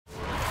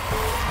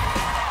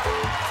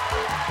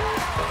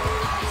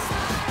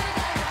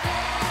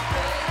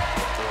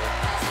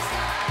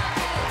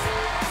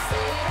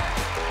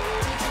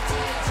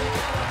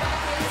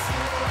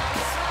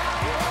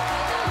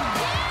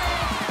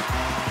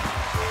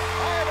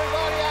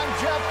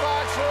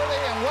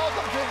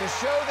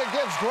show that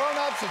gives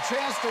grown-ups a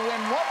chance to win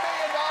 $1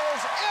 million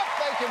if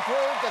they can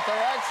prove that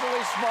they're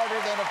actually smarter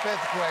than a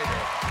fifth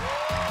grader.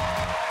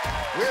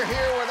 We're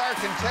here with our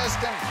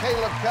contestant,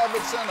 Caleb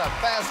Covington, a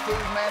fast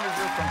food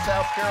manager from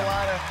South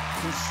Carolina,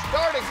 who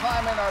started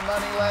climbing our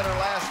money ladder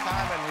last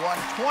time and won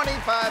 $25,000.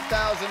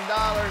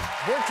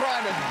 We're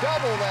trying to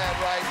double that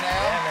right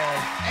now. Yeah, man.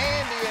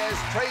 And he has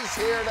Trace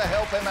here to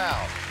help him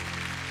out.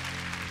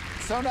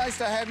 So nice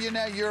to have you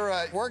now. You're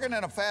working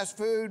in a fast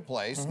food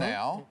place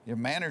now. You're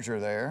manager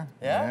there.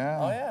 Yeah?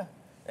 Oh, yeah.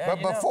 Yeah,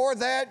 but before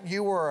that,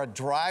 you were a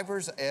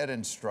driver's ed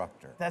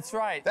instructor. That's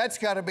right. That's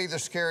got to be the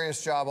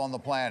scariest job on the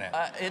planet.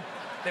 It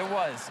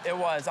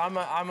was. I'm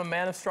a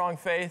man of strong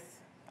faith.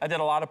 I did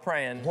a lot of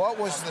praying. What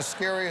was the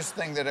scariest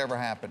thing that ever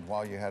happened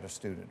while you had a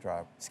student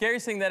driver?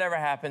 Scariest thing that ever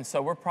happened,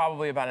 so we're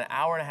probably about an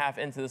hour and a half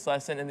into this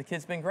lesson, and the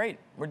kid's been great.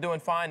 We're doing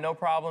fine, no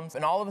problems.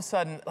 And all of a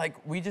sudden, like,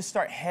 we just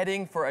start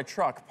heading for a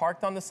truck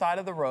parked on the side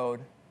of the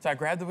road. So I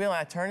grabbed the wheel and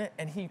I turned it,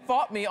 and he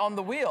fought me on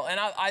the wheel. And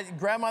I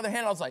grabbed my other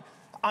hand, I was like,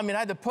 I mean, I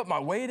had to put my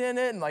weight in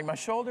it and like my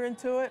shoulder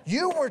into it.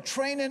 You were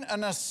training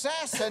an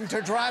assassin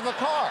to drive a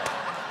car.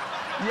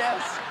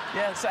 Yes,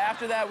 yeah. So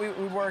after that, we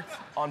worked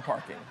on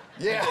parking.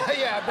 Yeah,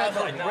 yeah. I bet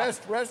like, the no.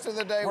 rest of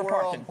the day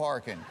we're on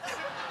parking.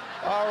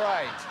 All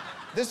right.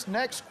 This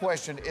next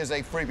question is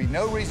a freebie.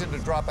 No reason to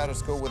drop out of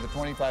school with a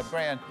 25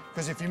 grand,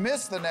 because if you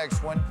miss the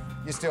next one,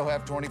 you still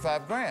have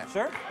 25 grand.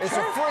 Sure. It's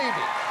a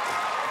freebie.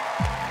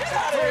 Get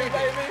out of here,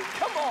 baby.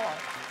 Come on.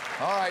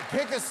 All right,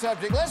 pick a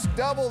subject. Let's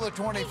double the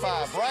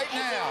 25 right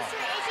now.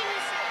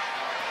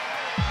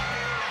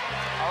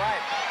 All right.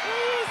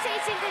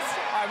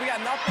 All right, we got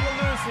nothing to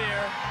lose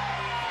here.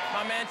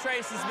 My man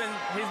Trace he's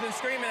been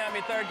screaming at me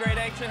third grade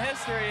ancient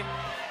history.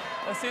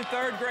 Let's do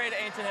third grade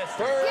ancient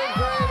history. Third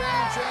grade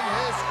ancient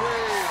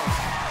history.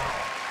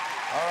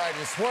 All right,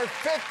 it's worth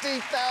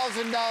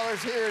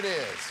 $50,000. Here it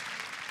is.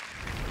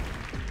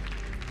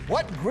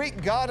 What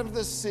Greek god of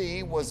the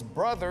sea was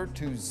brother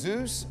to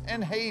Zeus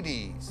and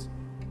Hades?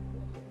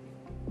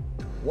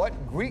 What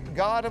Greek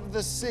god of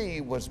the sea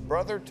was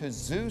brother to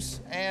Zeus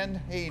and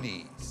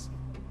Hades?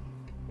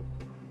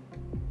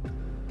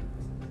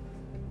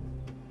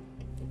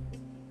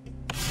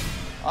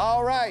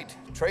 All right,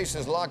 Trace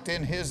has locked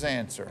in his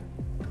answer.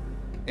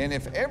 And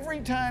if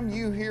every time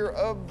you hear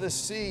of the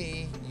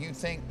sea, you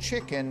think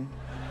chicken,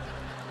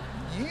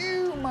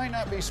 you might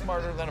not be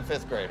smarter than a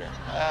fifth grader.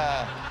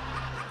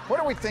 What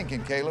are we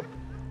thinking, Caleb?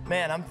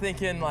 Man, I'm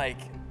thinking like,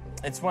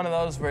 it's one of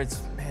those where it's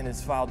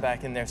filed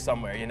back in there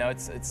somewhere, you know?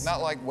 It's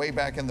not like way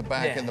back in the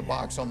back in the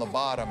box on the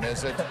bottom,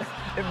 is it?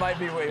 It might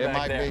be way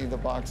back there. It might be the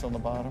box on the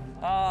bottom.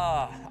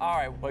 All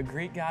right, what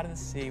Greek god of the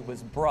sea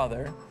was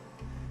brother?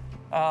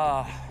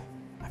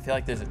 I feel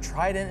like there's a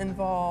trident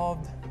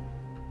involved.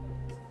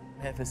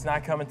 And if it's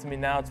not coming to me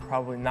now, it's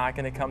probably not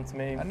gonna come to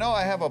me. I know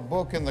I have a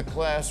book in the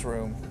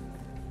classroom.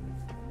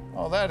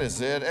 Oh, that is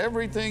it.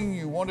 Everything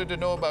you wanted to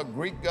know about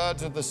Greek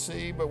gods of the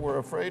sea, but were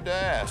afraid to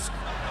ask.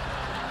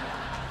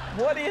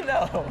 What do you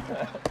know?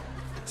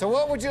 So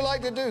what would you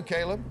like to do,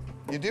 Caleb?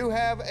 You do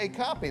have a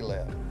copy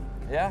left.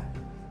 Yeah.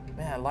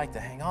 Man, I'd like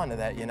to hang on to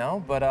that, you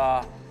know?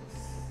 But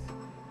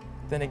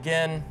then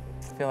again,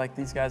 I feel like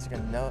these guys are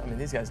gonna know, I mean,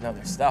 these guys know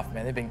their stuff,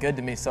 man. They've been good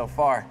to me so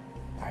far.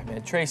 All right,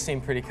 man, Trace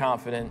seemed pretty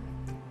confident.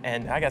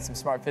 And I got some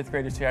smart fifth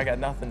graders here. I got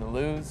nothing to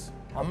lose.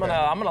 I'm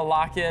gonna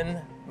lock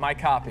in my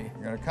copy.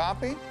 You're gonna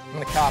copy? I'm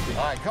gonna copy.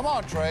 All right, come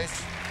on,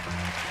 Trace.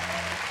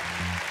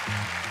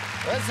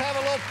 Let's have a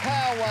little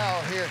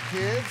powwow here,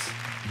 kids.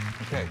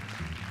 Okay,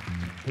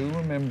 who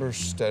remembers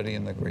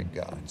studying the Greek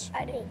gods?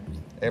 I do.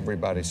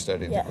 Everybody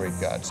studied the Greek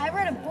gods. I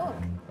read a book.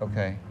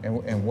 Okay,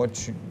 and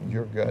what's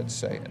your gut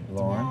saying,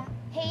 Lauren?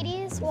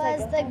 Hades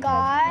was the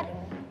god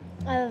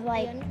of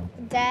like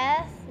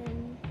death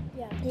and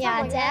death.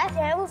 Yeah,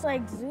 it was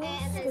like Zeus.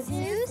 And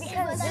Zeus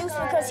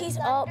because he's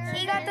up.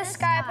 He got the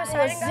sky,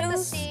 Poseidon got the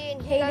sea,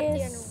 and he got the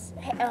Hades.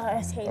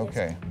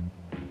 Okay.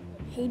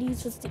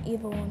 Hades was the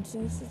evil one.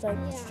 Zeus is like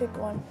the strict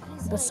one.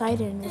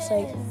 Poseidon is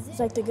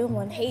like the good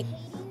one.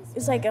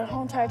 It's like a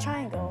whole entire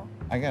triangle.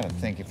 I gotta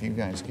think, if you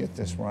guys get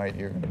this right,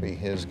 you're gonna be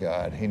his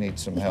god. He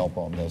needs some help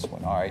on this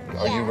one. All right,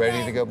 are you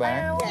ready to go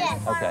back?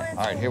 Yes. Okay,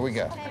 all right, here we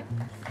go.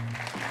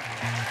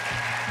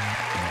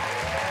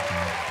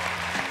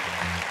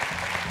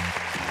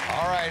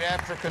 All right,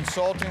 after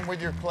consulting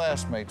with your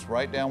classmates,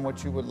 write down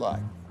what you would like.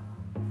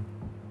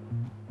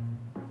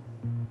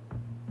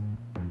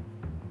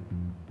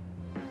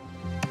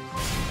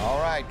 All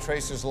right,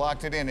 Trace has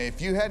locked it in. If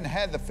you hadn't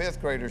had the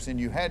fifth graders and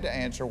you had to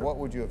answer, what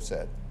would you have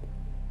said?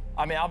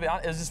 I mean, I'll be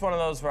honest, it was just one of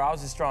those where I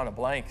was just drawing a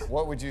blank.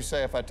 What would you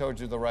say if I told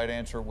you the right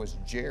answer was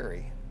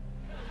Jerry?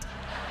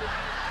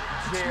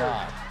 Jerry.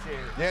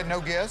 You had no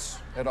guess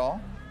at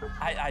all?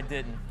 I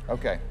didn't.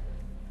 Okay.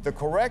 The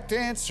correct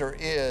answer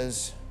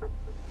is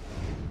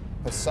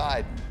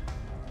Poseidon.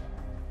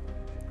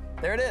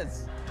 There it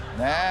is.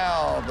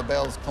 Now the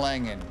bell's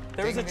clanging.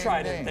 There was a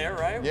trident there,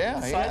 right? Yeah,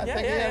 I think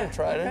he had a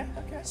trident.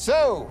 Okay.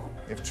 So,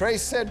 if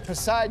Trace said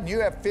Poseidon,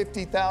 you have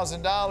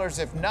 $50,000.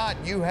 If not,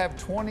 you have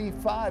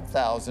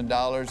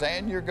 $25,000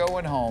 and you're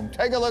going home.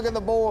 Take a look at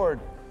the board.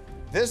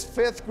 This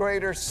fifth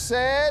grader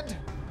said...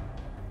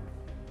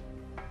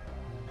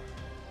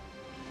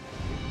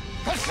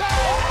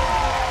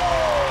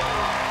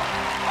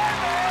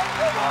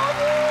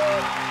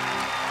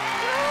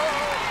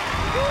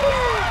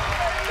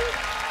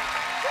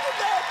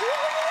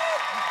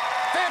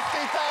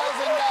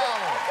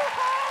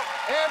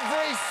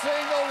 Every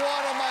single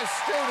one of my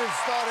students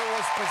thought it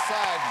was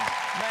Poseidon.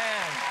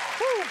 Man.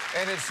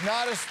 And it's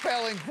not a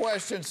spelling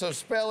question, so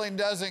spelling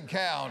doesn't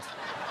count.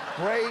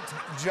 Great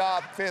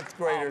job, fifth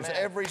graders. Oh,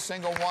 every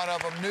single one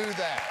of them knew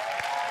that.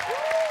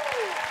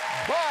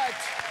 But,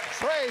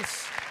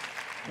 Trace,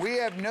 we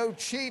have no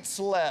cheats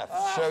left,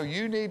 so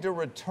you need to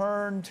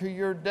return to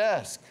your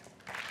desk.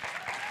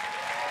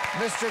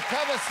 Mr.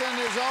 Covison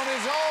is on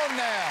his own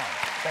now.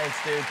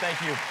 Thanks, dude.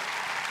 Thank you.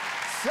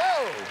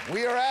 So,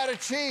 we are out of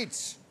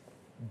cheats.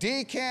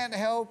 Dee can't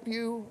help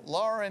you.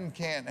 Lauren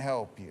can't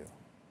help you.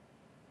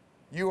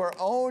 You are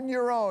on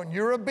your own.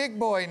 You're a big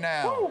boy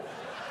now. Woo.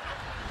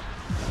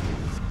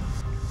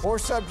 4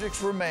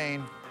 subjects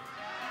remain.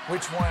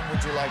 Which one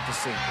would you like to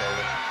see,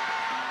 Caleb?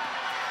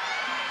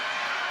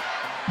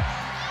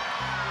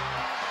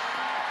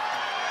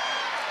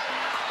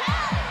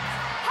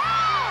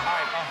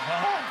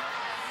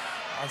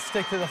 I'll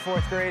stick to the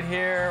 4th grade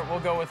here. We'll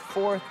go with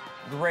 4th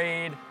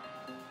grade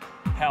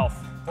health.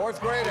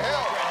 4th grade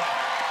health.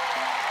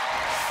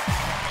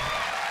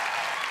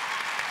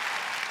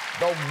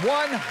 The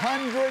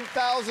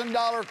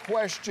 $100,000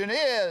 question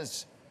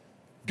is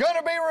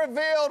gonna be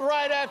revealed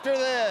right after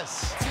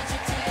this.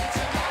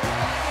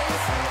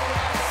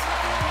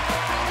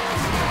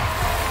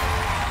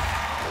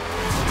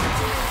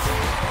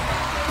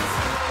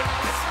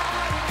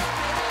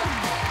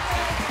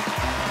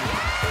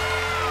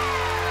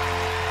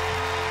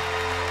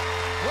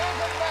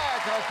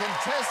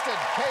 Contestant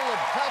Caleb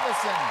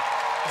Covison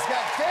has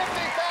got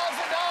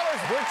 $50,000.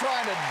 We're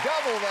trying to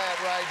double that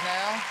right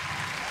now.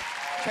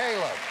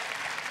 Caleb,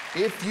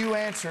 if you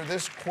answer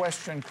this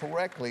question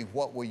correctly,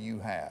 what will you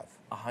have?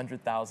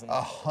 $100,000.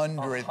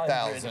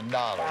 $100,000.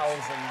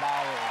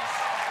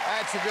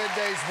 That's a good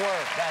day's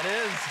work. That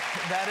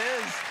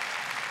is.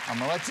 I'm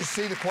gonna let you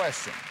see the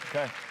question.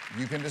 Okay.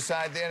 You can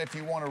decide then if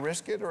you want to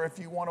risk it or if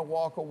you want to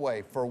walk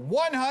away. For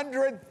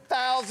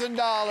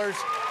 $100,000,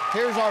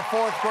 here's our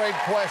 4th grade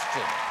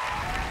question.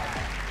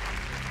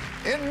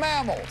 In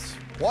mammals,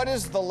 what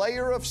is the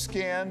layer of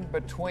skin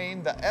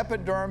between the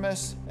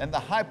epidermis and the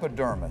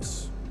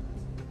hypodermis?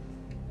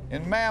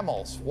 In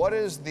mammals, what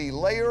is the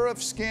layer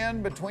of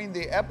skin between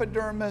the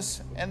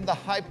epidermis and the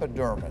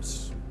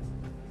hypodermis?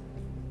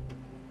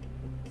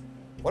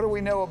 What do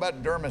we know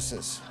about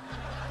dermises?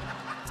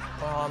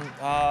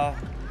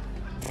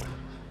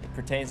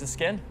 Pertains to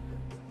skin.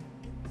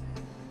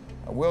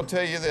 I will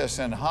tell you this,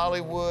 in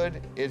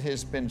Hollywood, it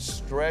has been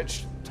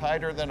stretched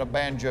tighter than a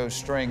banjo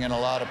string in a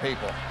lot of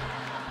people.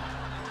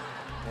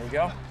 There you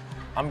go.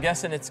 I'm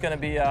guessing it's gonna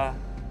be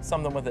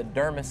something with a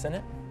dermis in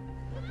it.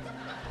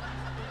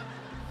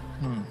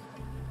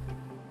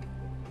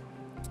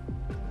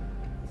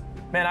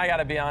 Man, I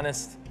gotta be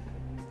honest.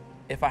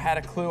 If I had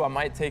a clue, I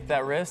might take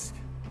that risk.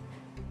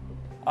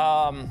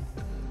 But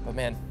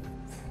man,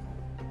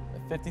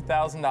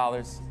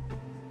 $50,000,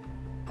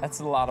 that's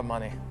a lot of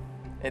money.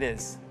 It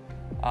is.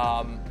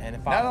 And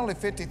if Not only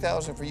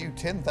 $50,000 for you,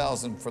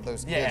 $10,000 for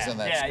those kids in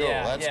that school.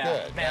 That's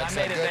good. Man, that's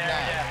I made a it good there.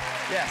 night.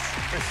 Yeah. Yes,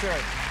 for sure.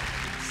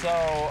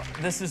 So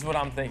this is what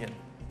I'm thinking.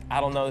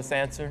 I don't know this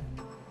answer.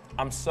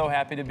 I'm so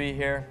happy to be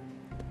here.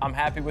 I'm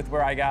happy with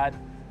where I got.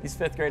 These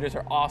 5th graders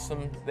are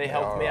awesome. They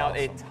helped me out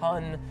a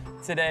ton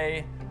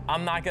today.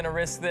 I'm not gonna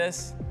risk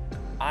this.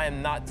 I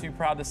am not too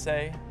proud to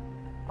say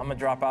I'm gonna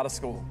drop out of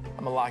school.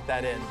 I'm gonna lock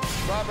that in.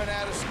 Dropping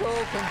out of school,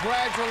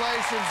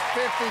 congratulations,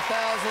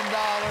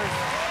 $50,000.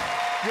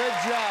 Good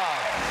job.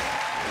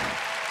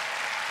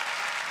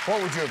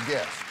 What would you have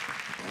guessed?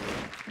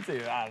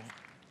 Dude,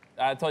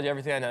 I told you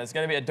everything I know. There's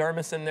gonna be a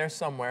dermis in there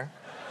somewhere.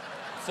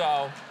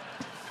 So,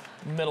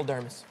 middle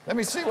dermis. Let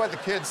me see what the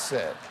kids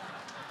said.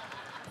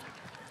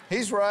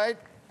 He's right.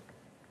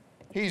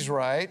 He's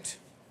right.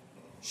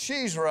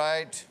 She's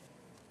right.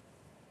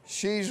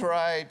 She's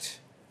right.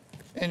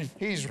 And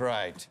he's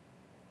right.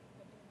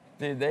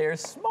 Dude, they are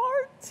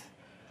smart.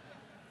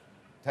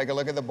 Take a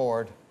look at the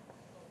board.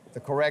 The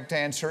correct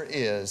answer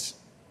is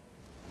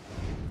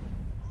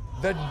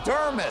the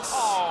dermis.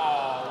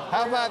 Oh,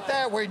 How about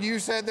that? When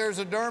you said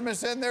there's a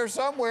dermis in there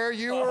somewhere,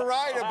 you were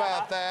right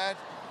about that.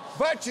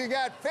 But you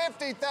got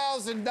 $50,000.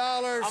 I'm all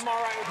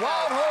right with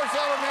Wild that. Horse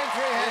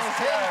Elementary has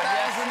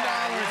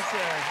 $10,000. Yes,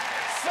 sir.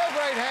 So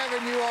great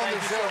having you on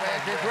the show,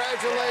 man.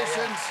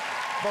 Congratulations.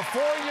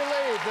 Before you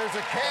leave, there's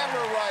a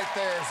camera right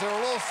there. Is there a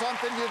little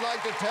something you'd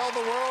like to tell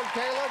the world,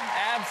 Caleb?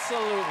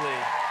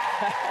 Absolutely.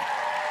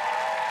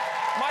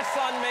 My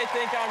son may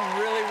think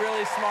I'm really,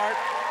 really smart,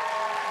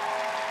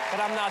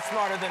 but I'm not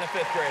smarter than a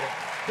 5th grader.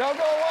 Don't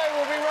go away.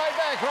 We'll be right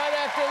back right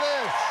after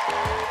this.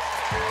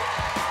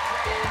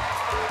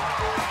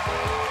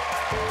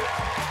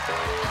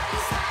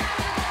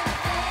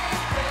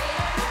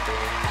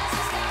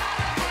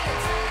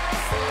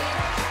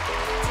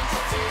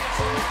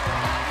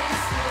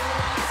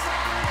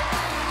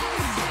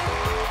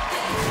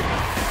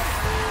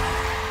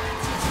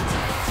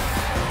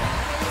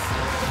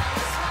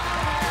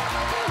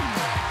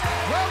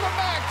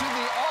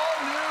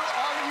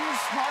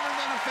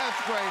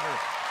 fifth grader.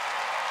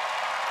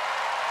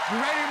 You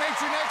ready to meet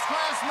your next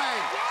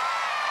classmate?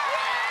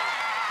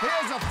 He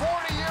is a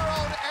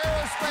 40-year-old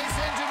aerospace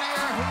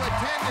engineer who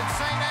attended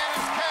St.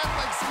 Anna's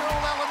Catholic School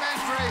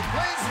Elementary.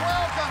 Please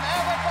welcome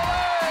Evan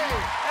Valeri.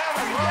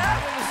 Evan,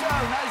 welcome to the show.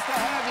 Nice to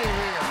have you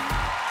here.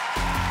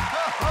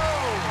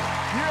 Oh,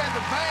 you had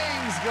the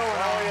bangs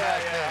going on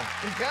back there.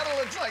 He kind of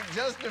looks like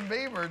Justin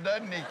Bieber,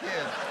 doesn't he,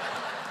 kid?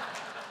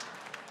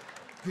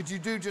 Could you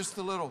do just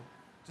a little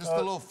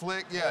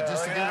flick? Yeah,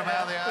 just to get him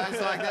out of the eyes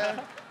like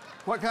that?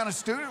 What kind of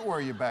student were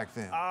you back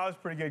then? I was a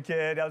pretty good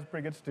kid. I was a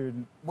pretty good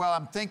student. Well,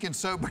 I'm thinking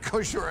so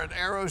because you're an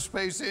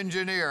aerospace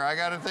engineer. I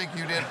got to think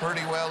you did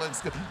pretty well in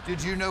school.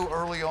 Did you know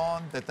early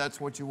on that that's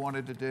what you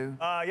wanted to do?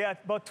 Yeah,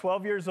 about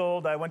 12 years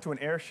old, I went to an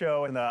air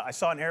show, and I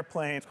saw an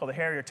airplane. It's called a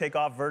Harrier, take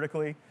off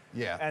vertically.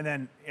 Yeah. And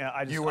then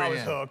I was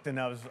hooked, and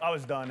I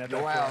was done at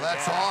that Wow, point.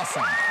 that's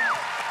awesome.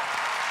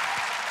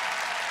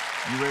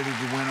 You ready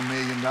to win $1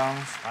 million?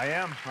 I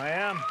am.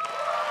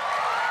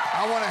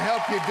 I want to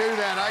help you do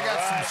that. I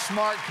got some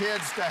smart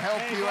kids to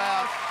help you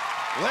out.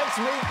 Let's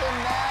meet them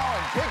now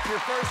and pick your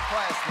first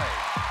classmate.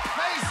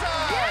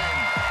 Mason!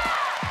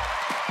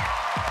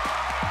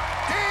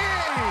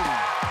 Dee!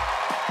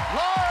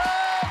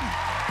 Lauren!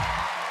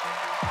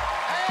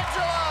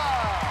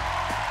 Angela!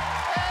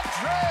 And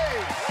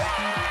Trace!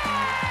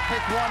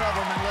 Pick one of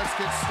them and let's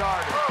get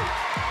started.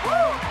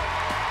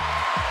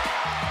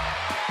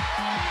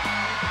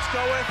 Let's go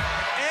with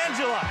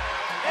Angela.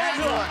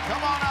 Angela,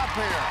 come on up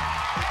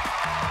here.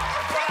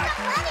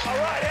 All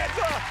right,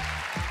 Angela.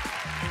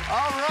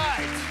 All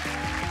right.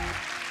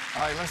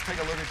 All right, let's take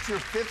a look at your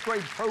fifth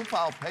grade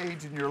profile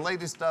page and your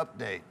latest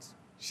updates.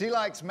 She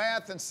likes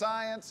math and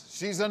science.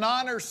 She's an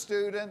honor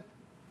student.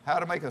 How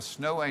to make a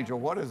snow angel.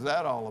 What is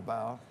that all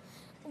about?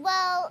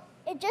 Well,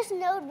 it just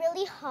snowed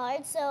really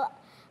hard, so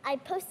I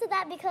posted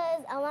that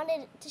because I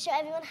wanted to show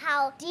everyone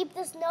how deep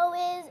the snow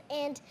is,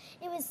 and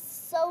it was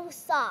so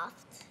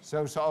soft.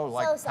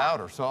 Like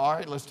powder. So, all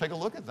right, let's take a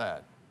look at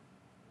that.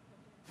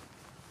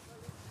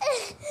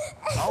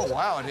 Oh,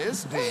 wow, it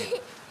is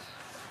deep.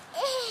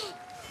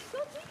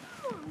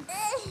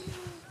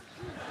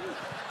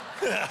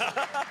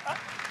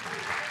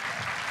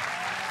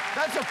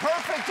 That's a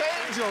perfect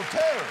angel,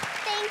 too.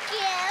 Thank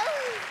you.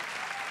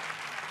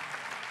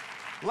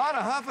 A lot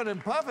of huffing and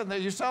puffing there.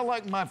 You sound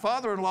like my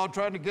father-in-law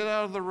trying to get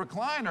out of the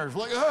recliners.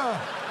 Like, ugh.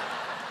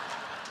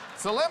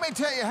 So let me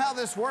tell you how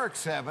this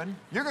works, Evan.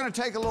 You're going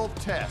to take a little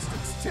test.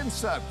 It's 10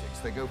 subjects.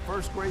 They go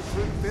first grade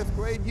through fifth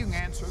grade. You can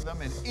answer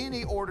them in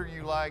any order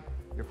you like.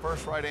 Your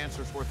first right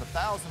answer is worth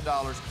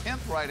 $1,000.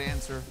 10th right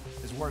answer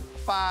is worth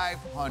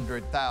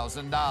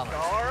 $500,000.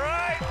 All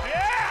right,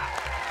 yeah!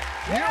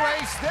 You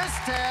ace this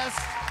test,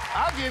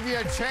 I'll give you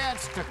a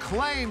chance to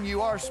claim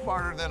you are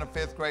smarter than a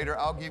fifth grader.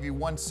 I'll give you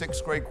one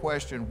sixth grade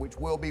question, which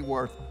will be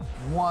worth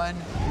 $1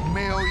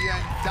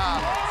 million.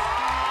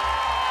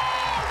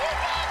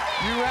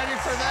 You ready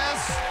for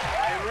this?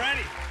 I'm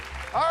ready.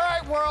 All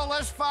right, world,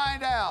 let's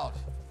find out.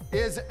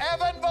 Is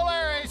Evan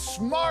Valeri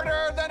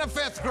smarter than a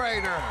fifth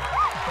grader?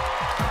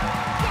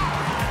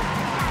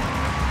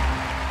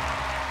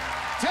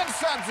 10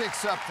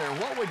 subjects up there.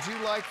 What would you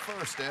like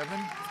first, Evan?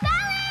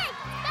 Spelling!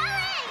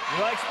 Spelling!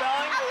 You like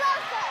spelling? I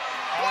love spelling.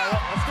 All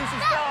right, let's do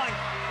some spelling.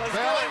 Let's do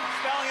it.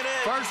 Spelling it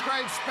is. First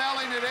grade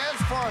spelling it is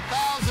for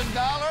 $1,000.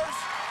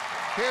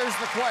 Here's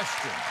the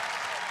question.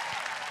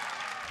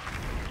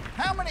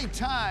 How many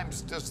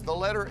times does the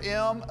letter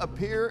M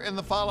appear in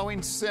the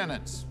following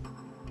sentence?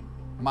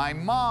 My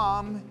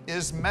mom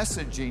is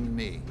messaging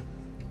me.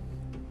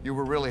 You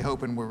were really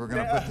hoping we were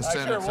going to put the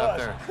sentence up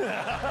there.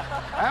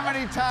 How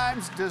many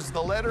times does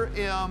the letter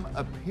M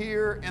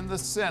appear in the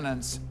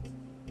sentence,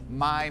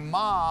 my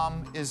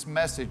mom is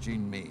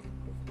messaging me?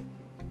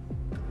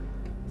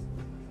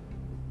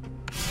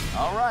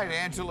 All right,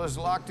 Angela's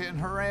locked in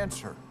her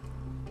answer.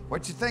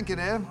 What you thinking,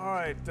 Ev? All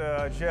right,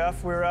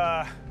 Jeff,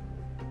 I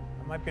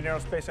might be an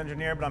aerospace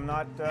engineer, but I'm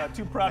not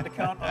too proud to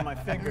count on my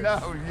fingers.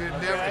 No, you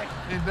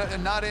never,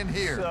 not in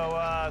here.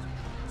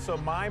 So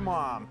my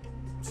mom,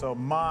 so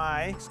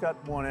my's got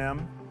one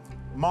M,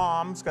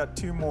 mom's got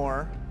two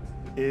more,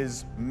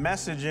 is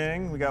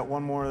messaging, we got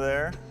one more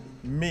there,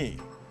 me.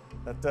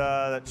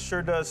 That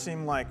sure does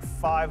seem like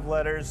 5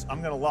 letters.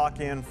 I'm gonna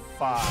lock in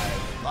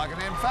 5. Locking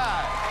in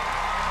 5.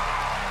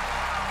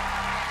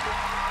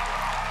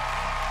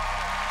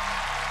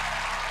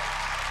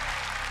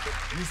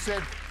 You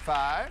said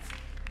 5?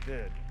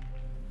 Did.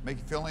 Make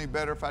you feel any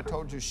better if I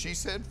told you she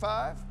said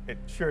 5? It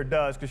sure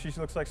does, because she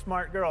looks like a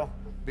smart girl.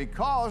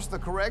 Because the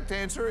correct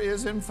answer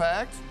is, in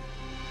fact,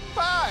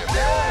 5.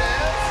 There it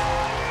is.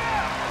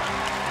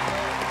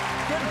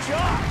 Good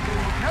job.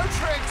 No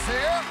tricks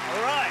here.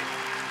 All right.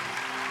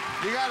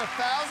 You got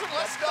 1,000?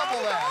 Let's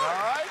double that,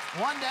 all right?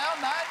 1 down,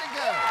 9 to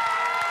go.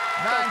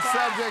 9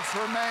 subjects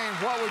remain.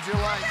 What would you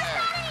like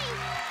next?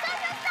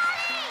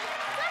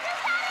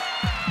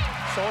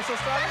 Social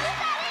studies?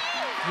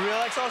 You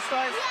really like social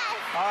studies? Yes.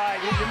 All right,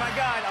 you're my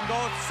guide. I'm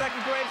going with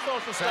second grade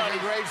social studies.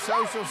 Second grade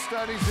social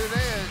studies it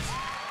is.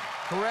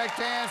 Correct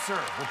answer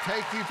will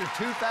take you to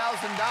 $2,000.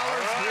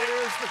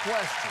 Here's the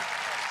question.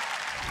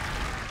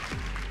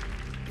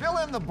 Fill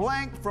in the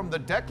blank from the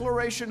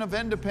Declaration of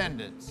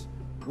Independence.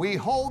 We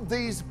hold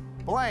these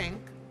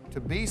blank to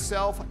be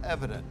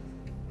self-evident.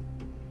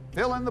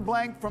 Fill in the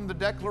blank from the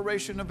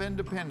Declaration of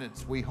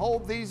Independence. We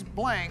hold these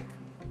blank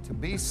to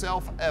be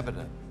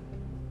self-evident.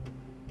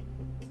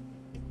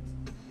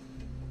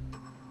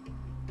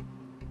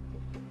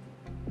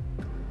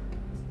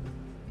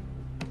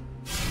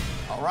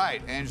 All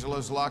right,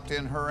 Angela's locked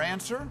in her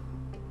answer.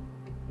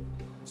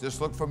 Does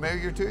this look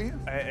familiar to you?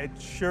 It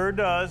sure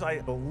does.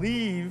 I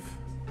believe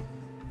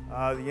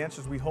the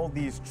answer is we hold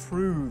these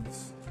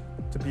truths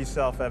to be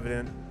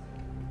self-evident.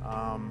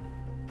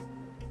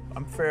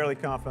 I'm fairly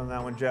confident on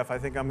that one, Jeff. I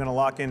think I'm going to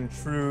lock in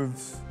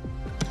truths.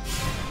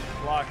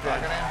 Locked in.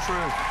 Locking in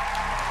truth.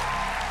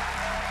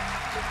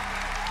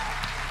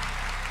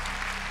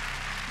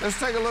 Let's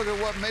take a look at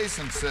what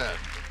Mason said.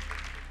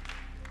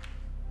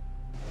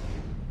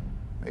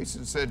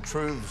 Mason said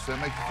truths. Does that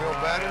make you feel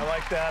better? I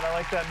like that. I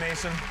like that,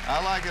 Mason.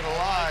 I like it a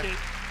lot. like it.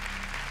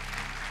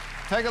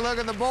 Take a look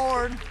at the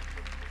board.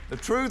 The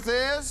truth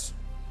is,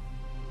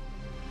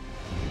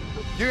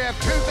 you have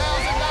 $2,000.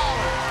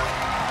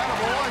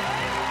 Attaboy.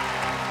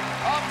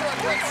 Off to a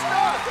quick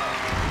start.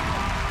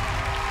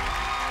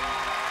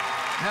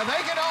 Now,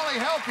 they can only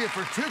help you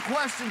for 2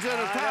 questions at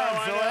a time. I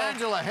So, know.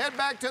 Angela, head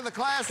back to the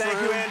classroom.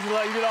 Thank you,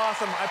 Angela. You did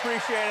awesome. I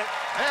appreciate it.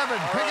 Evan,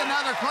 pick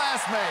another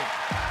classmate.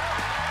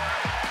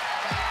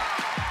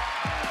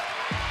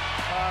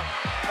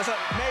 What's up,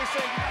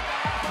 Mason?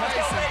 Let's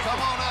go, Mason,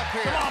 come on up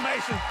here. Come on,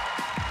 Mason.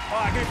 All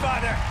right, give me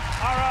 5 there.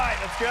 All right,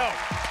 let's go.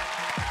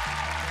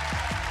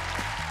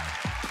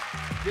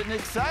 Getting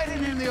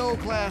exciting in the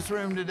old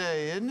classroom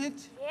today, isn't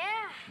it?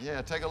 Yeah.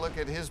 Yeah, take a look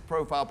at his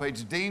profile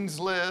page, Dean's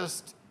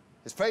List.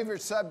 His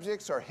favorite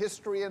subjects are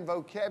history and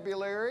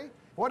vocabulary.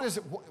 What is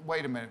it?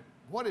 Wait a minute.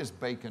 What is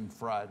bacon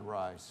fried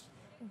rice?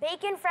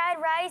 Bacon fried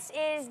rice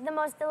is the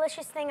most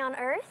delicious thing on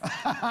earth.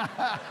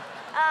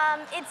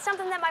 It's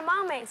something that my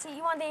mom makes.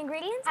 You want the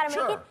ingredients? How to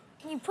Sure. make it?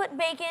 You put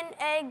bacon,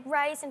 egg,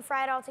 rice, and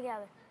fry it all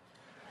together.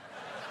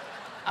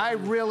 I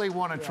really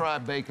want to try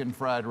bacon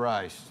fried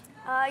rice.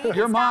 You can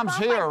Your stop mom's off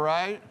here, by-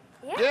 right?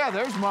 Yeah.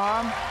 There's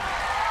Mom.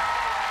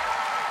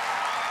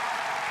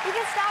 You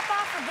can stop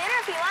off for dinner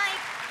if you like.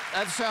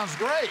 That sounds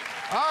great.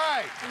 All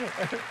right.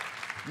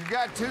 You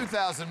got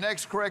 2,000.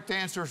 Next correct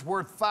answer is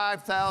worth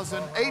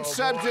 5,000. 8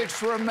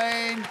 subjects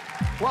remain.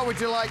 What would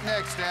you like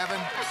next,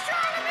 Evan?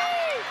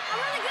 Astronomy! I'm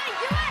really good at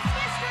U.S.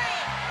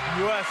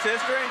 history. U.S.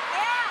 history?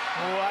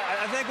 Yeah. Well,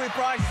 I think we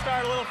probably should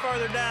start a little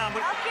further down.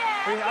 But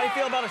Okay, How do you okay.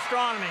 feel about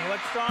astronomy? You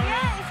like astronomy?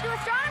 Yeah, let's do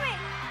astronomy.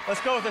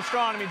 Let's go with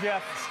astronomy,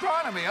 Jeff.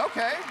 Astronomy,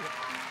 okay.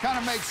 Kind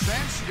of makes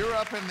sense. You're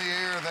up in the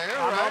air there,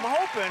 I'm right?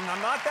 hoping.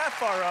 I'm not that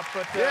far up,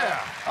 but... Yeah.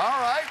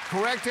 All right.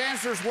 Correct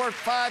answer is worth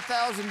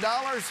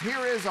 $5,000.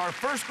 Here is our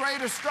first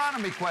grade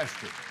astronomy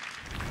question.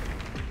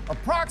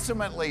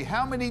 Approximately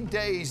how many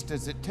days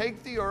does it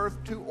take the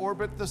Earth to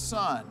orbit the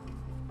Sun?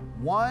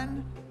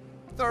 1,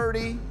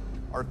 30,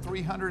 or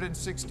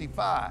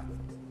 365?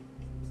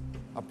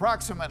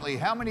 Approximately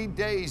how many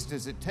days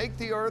does it take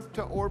the Earth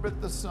to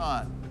orbit the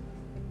Sun?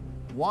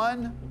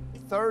 1,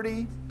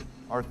 30,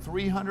 or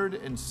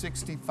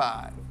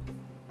 365?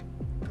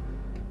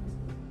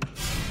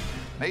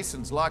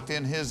 Mason's locked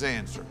in his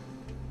answer.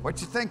 What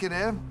you thinking,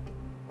 Ev?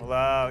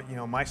 Well, you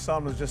know, my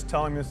son was just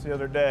telling me this the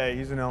other day.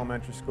 He's in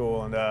elementary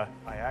school, and I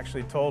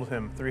actually told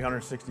him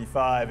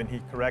 365, and he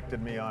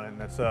corrected me on it.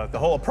 And that's the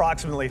whole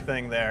approximately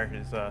thing there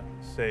is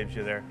saves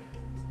you there.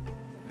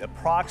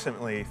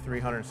 Approximately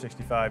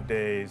 365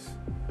 days.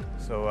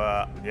 So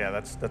yeah,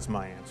 that's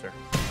my answer.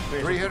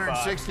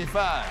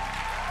 365.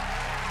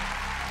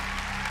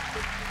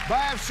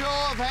 By a show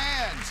of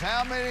hands,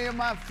 how many of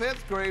my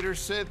 5th graders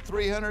said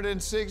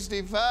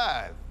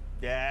 365?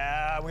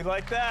 Yeah, we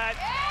like that.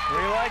 We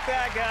like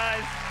that,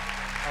 guys.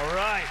 All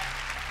right.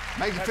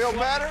 Make you feel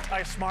better? I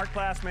have smart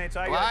classmates.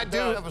 Well, I do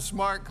have a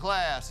smart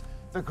class.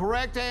 The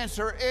correct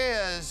answer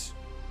is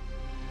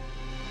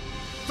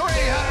 365.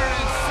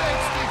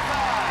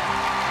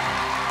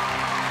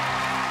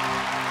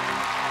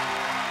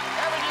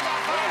 Evan, you got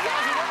 5,000.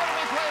 We're going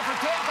to be playing for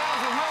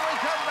 10,000 when we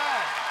come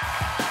back.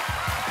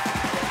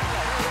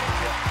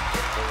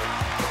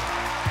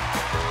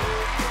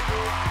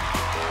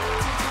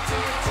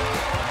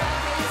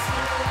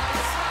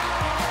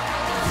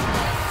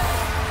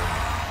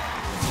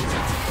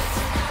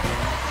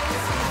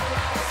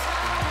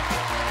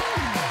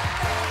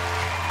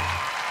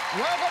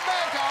 Welcome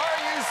back to Are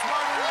You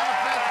Smarter Than a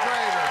 5th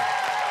Grader?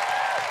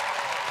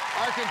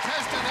 Our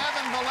contestant,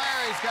 Evan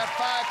Valeri's got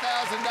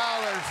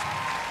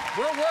 $5,000.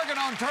 We're working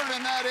on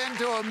turning that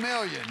into $1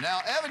 million.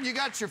 Now, Evan, you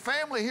got your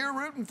family here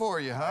rooting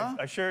for you, huh?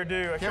 I sure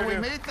do. Can we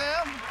meet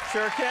them?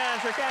 Sure can,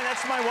 sure can.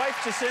 That's my wife,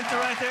 Jacinta,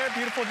 right there.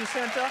 Beautiful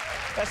Jacinta.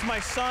 That's my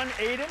son,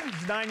 Aiden.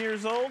 He's 9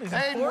 years old. He's in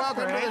Aiden, 4th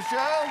welcome to grade. the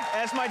show.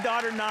 That's my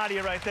daughter,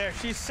 Nadia, right there.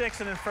 She's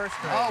 6 and in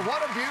 1st grade. Oh,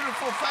 what a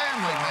beautiful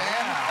family,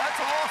 man. That's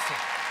awesome.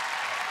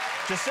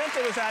 Jacinta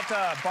was at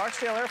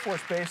Barksdale Air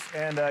Force Base,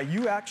 and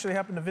you actually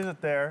happened to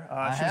visit there.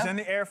 She's have? in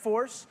the Air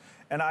Force,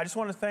 and I just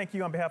want to thank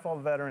you on behalf of all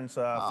the veterans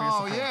for your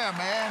support. Oh, yeah,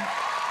 man.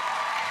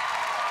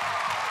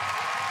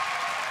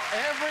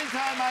 Every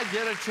time I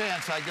get a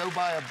chance, I go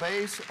by a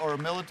base or a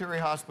military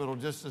hospital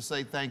just to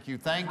say thank you.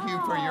 Thank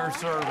you for your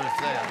service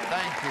there.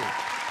 Thank you.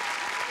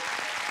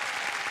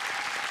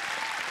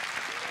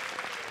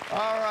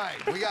 All right,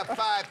 we got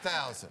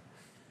 5,000.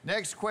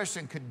 Next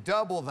question could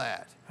double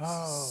that.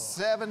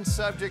 7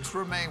 subjects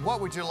remain. What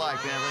would you like,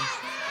 Evan?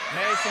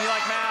 Mason, you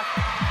like math?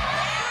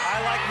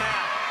 I like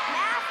math.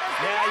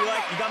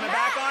 Math? You got my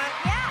back on it?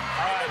 Yeah.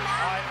 All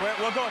right.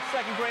 We'll go with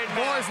second grade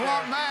math. Boys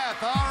want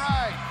math. All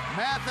right,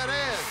 math it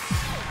is.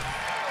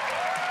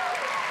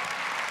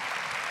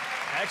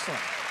 Excellent.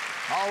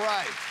 All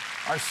right,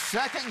 our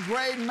second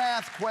grade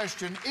math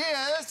question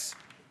is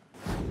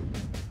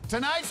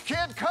tonight's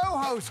kid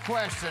co-host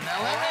question.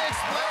 Now, let me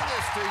explain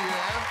this to you,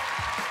 Ev.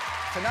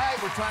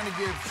 Tonight, we're trying to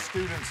give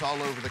students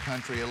all over the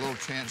country a little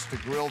chance to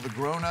grill the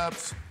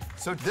grown-ups.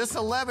 So this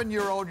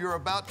 11-year-old you're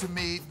about to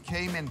meet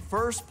came in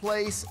first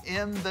place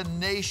in the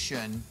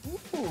nation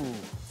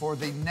for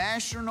the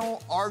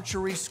National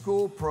Archery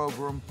School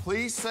Program.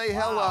 Please say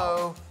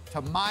hello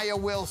to Maya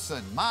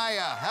Wilson. Maya,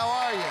 how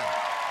are you?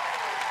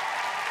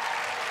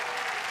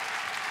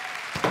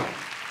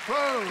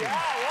 Boom. Yeah,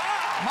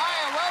 wow.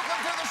 Maya,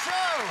 welcome to the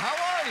show. How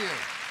are you?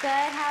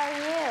 Good, how are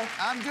you?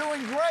 I'm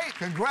doing great.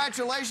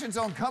 Congratulations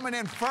on coming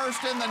in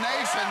first in the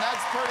nation.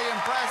 That's pretty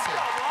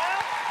impressive.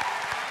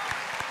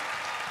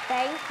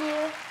 Thank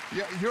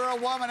you. You're a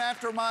woman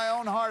after my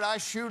own heart. I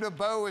shoot a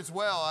bow as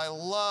well. I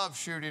love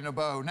shooting a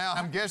bow. Now,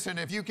 I'm guessing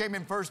if you came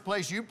in first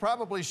place, you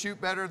probably shoot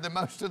better than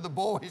most of the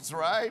boys,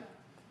 right?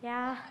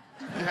 Yeah.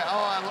 Yeah,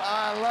 oh,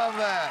 I love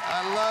that.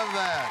 I love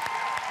that.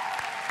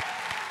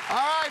 All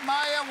right,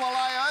 Maya, well,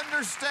 I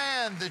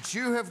understand that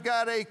you have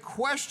got a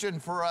question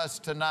for us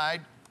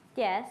tonight.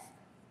 Yes.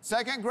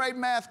 Second grade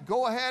math,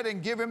 go ahead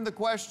and give him the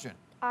question.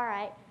 All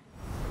right.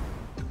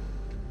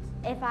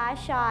 If I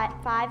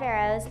shot 5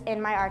 arrows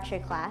in my archery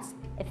class,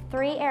 if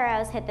 3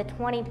 arrows hit the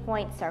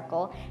 20-point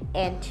circle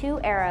and 2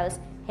 arrows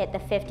hit the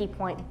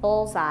 50-point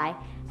bullseye,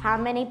 how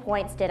many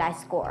points did I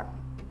score?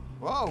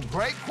 Whoa,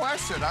 great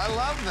question. I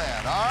love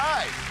that. All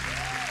right.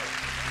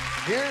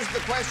 Here's the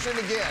question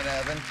again,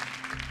 Evan.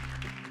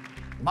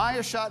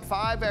 Maya shot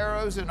 5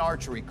 arrows in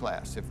archery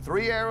class. If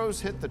 3 arrows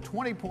hit the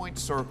 20-point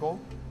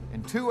circle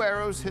and 2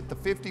 arrows hit the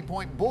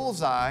 50-point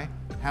bullseye,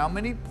 how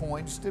many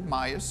points did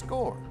Maya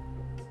score?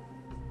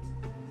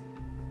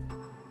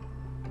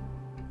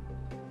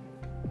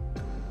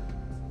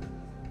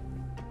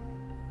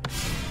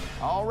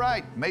 All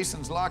right,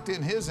 Mason's locked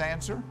in his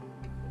answer.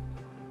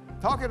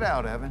 Talk it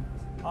out, Evan.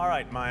 All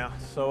right, Maya.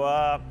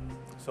 So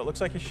it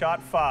looks like you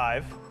shot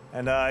 5,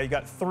 and you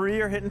got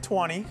 3 are hitting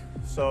 20.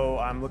 So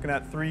I'm looking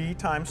at 3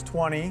 times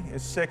 20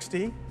 is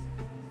 60,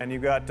 and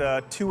you've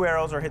got 2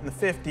 arrows are hitting the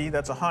 50.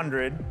 That's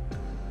 100.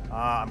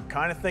 I'm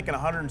kind of thinking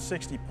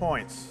 160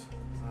 points.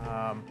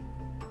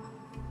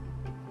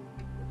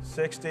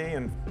 60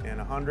 and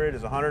 100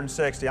 is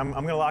 160. I'm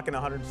going to lock in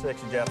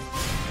 160, Jeff.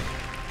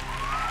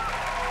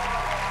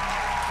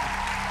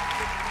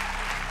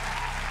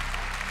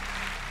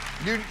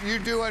 You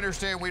do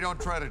understand we don't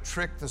try to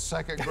trick the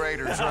second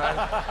graders,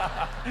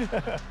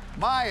 right?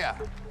 Maya,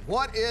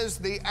 what is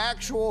the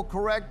actual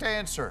correct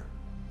answer?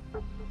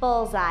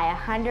 Bullseye,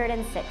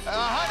 160. 160, there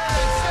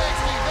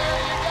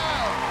you go.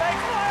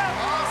 Thanks, Maya.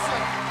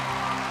 Awesome.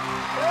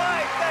 All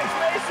right, thanks,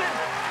 Mason.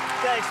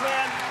 Thanks,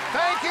 man.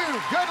 Thank you.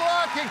 Good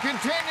luck and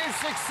continued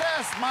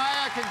success,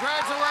 Maya.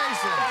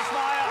 Congratulations. Thanks,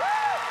 Maya.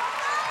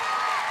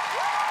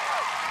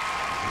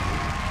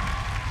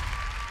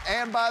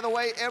 And by the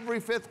way,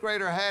 every 5th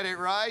grader had it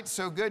right,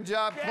 so good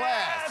job, Yeah,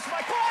 class. that's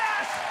my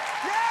class.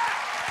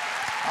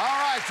 Yeah. All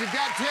right, you've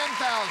got 10,000.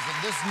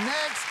 This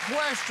next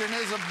question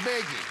is a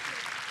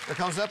biggie,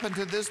 because up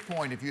until this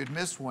point, if you had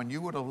missed one,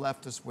 you would have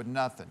left us with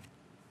nothing.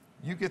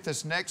 You get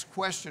this next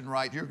question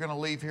right, you're going to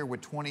leave here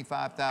with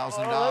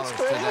 $25,000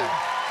 today.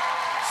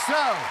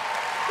 So,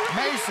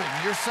 Mason,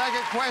 your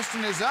second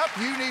question is up.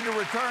 You need to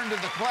return to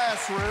the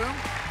classroom.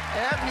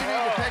 Ed, you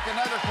need to pick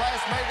another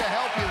classmate to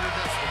help you with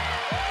this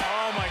one.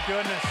 Oh my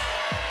goodness.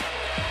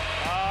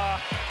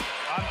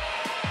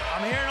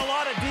 I'm hearing a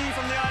lot of D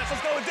from the audience.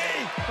 Let's go with D.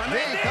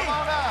 D, come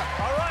on up.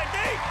 All right, D.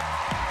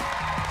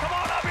 Come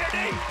on up here,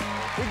 D.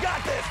 We got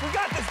this. We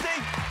got this, D.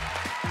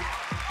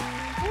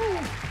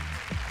 Woo.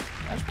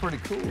 That's pretty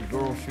cool.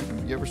 Girl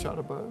shooting. You ever shot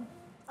a bow?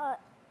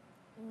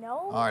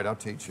 No. All right, I'll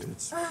teach you.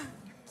 It's... Can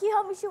you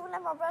help me shoot one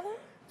at my brother?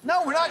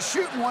 No, we're not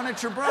shooting one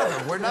at your brother.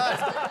 We're not.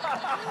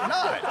 We're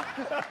not.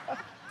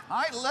 All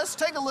right, let's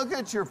take a look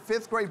at your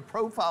 5th grade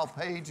profile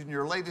page and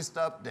your latest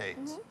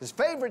updates. His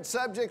favorite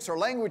subjects are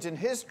language and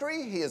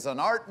history. He is an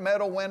art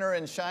medal winner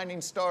and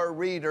Shining Star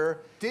reader.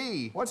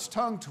 D, what's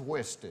tongue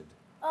twisted?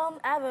 I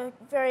have a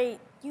very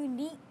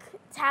unique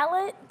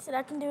talent that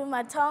I can do with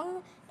my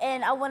tongue,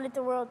 and I wanted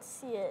the world to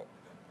see it.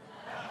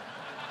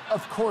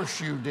 Of course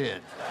you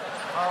did.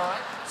 All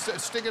right,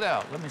 stick it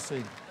out. Let me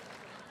see.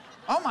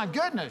 Oh, my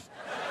goodness.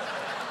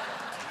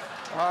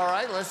 All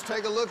right, let's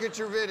take a look at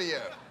your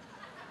video.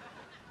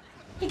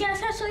 You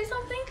guys want to show you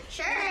something?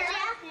 Sure.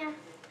 Yeah.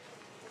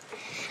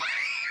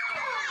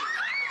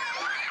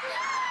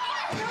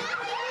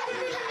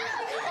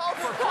 Oh,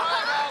 for crying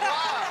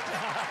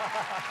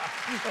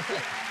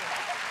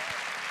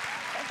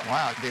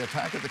Wow, the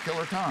attack of the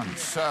killer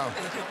tongues. So,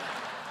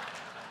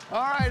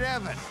 all right,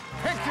 Evan,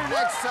 pick your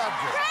next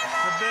subject.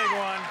 The big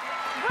one.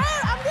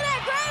 I'm good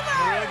at grammar.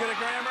 You're really good at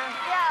grammar?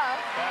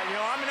 Yeah. You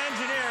know, I'm an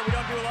engineer. We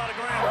don't do a lot of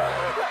grammar.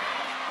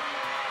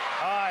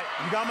 All right,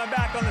 you got my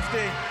back on this, D.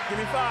 Give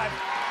me 5.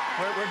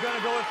 We're going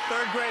to go with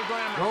third grade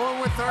grammar. Going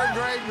with third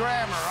grade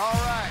grammar,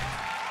 all right.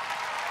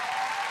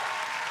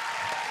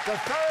 The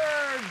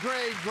third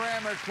grade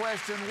grammar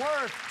question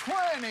worth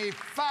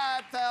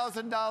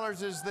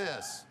 $25,000 is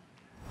this.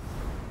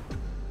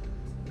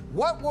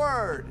 What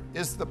word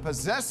is the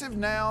possessive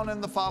noun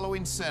in the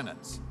following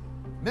sentence?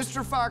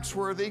 Mr.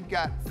 Foxworthy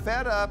got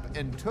fed up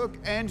and took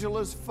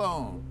Angela's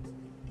phone.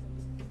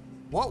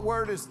 What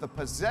word is the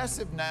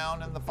possessive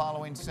noun in the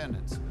following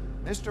sentence?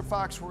 Mr.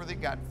 Foxworthy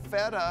got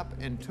fed up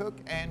and took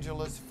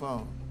Angela's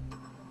phone.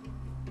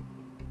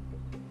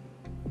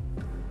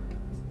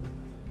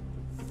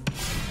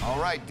 All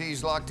right,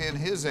 Dee's locked in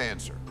his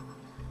answer.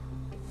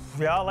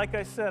 Yeah, like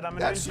I said, I'm an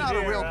That's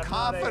engineer. not a real I'm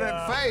confident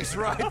not a, face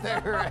right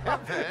there,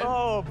 Evan.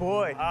 Oh,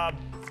 boy.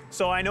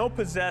 So I know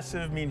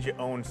possessive means you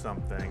own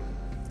something.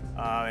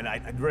 And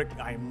I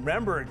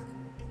remember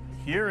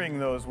hearing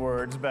those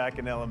words back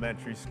in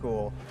elementary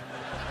school.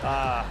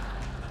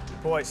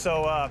 Boy,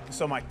 so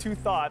my 2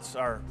 thoughts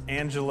are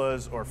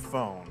Angela's or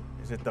phone.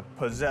 Is it the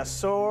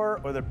possessor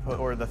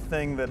or the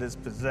thing that is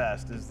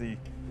possessed? Is the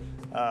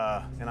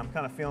and I'm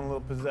kind of feeling a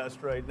little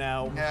possessed right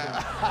now.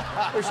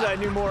 Yeah. Wish I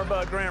knew more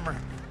about grammar.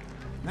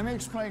 Let me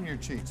explain your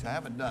cheats. I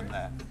haven't done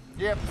that.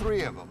 You have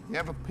 3 of them. You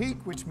have a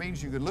peek, which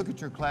means you could look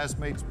at your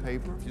classmate's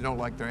paper. If you don't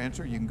like their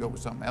answer, you can go with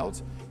something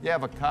else. You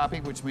have a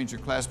copy, which means your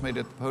classmate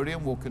at the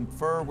podium will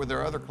confer with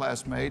their other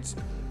classmates.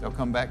 They'll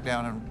come back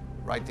down and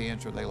write the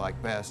answer they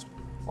like best.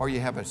 Or you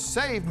have a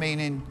save,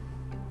 meaning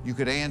you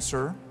could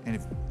answer, and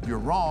if you're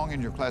wrong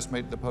and your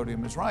classmate at the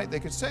podium is right, they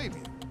could save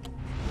you.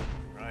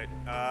 Right.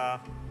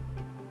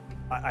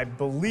 I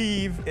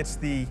believe it's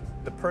the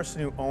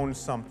person who owns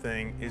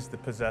something is the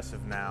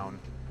possessive noun.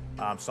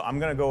 So I'm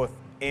going to go with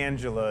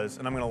Angela's,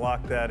 and I'm going to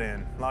lock that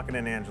in. Lock it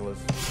in, Angela's.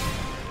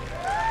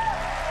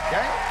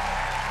 Okay?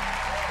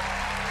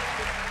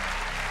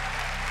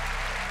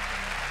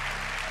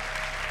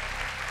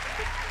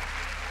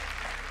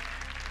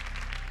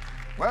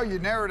 Well, you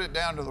narrowed it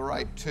down to the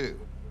right 2.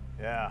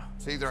 Yeah.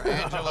 It's either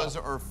Angela's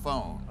or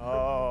phone.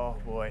 Oh,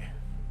 boy.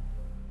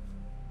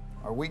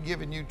 Are we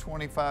giving you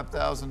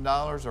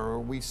 $25,000 or are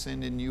we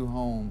sending you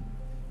home?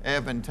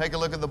 Evan, take a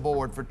look at the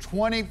board. For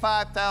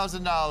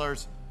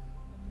 $25,000,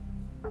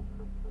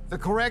 the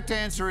correct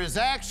answer is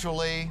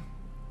actually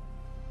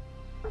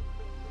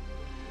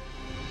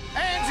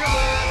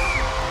Angela.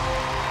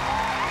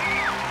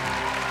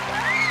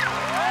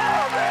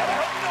 Oh, man, I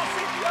hope you don't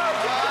see me out.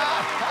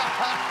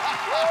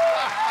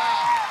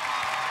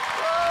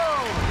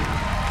 Whoa,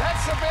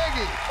 that's a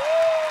biggie.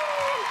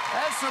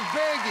 That's a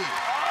biggie.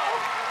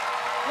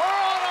 We're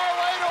on our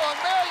way to $1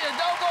 million.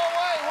 Don't go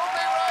away. We'll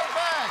be right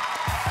back.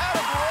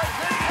 Attaboy.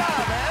 Good job,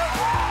 man.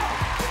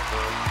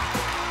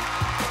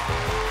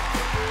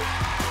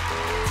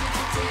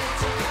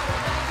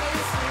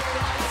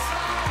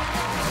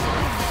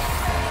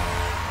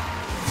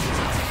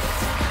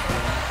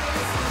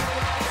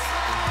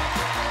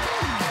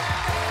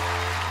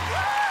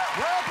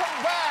 Welcome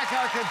back.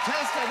 Our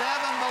contestant,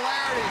 Evan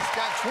Valerity's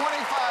got $25,000.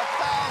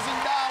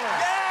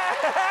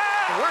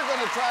 We're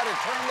going to try to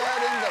turn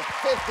that into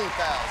 $50,000.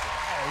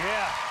 Oh,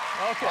 yeah.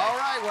 Okay. All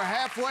right, we're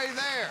halfway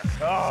there.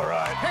 All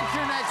right. Pick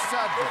your next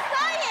subject.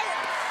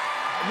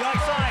 Science. You like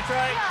science,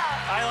 right?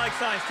 Yeah. I like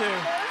science, too.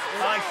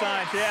 I like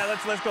science. Yeah,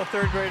 let's go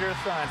third grader of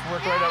science.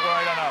 Work right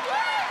on up.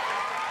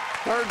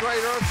 Third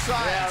grader of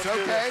science, Yeah, let's do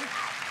okay? this.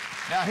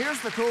 Now, here's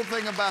the cool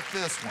thing about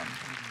this one.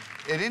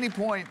 At any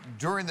point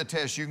during the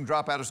test, you can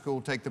drop out of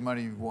school, take the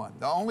money you've won.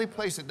 The only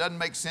place it doesn't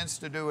make sense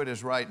to do it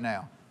is right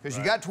now. Because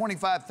you got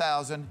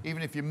 $25,000,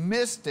 even if you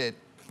missed it,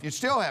 you'd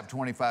still have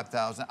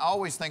 $25,000. I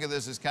always think of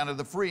this as kind of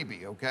the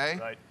freebie, okay?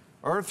 Right.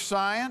 Earth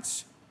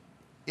science,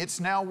 it's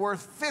now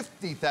worth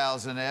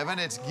 $50,000, Evan.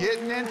 It's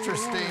getting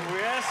interesting. Ooh,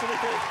 yes, it is.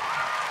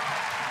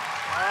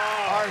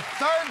 Oh. Our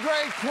third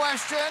grade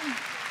question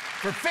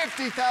for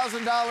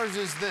 $50,000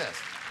 is this.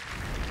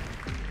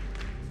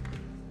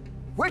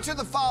 Which of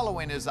the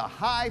following is a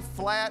high,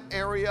 flat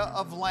area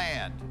of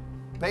land?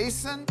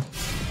 Basin,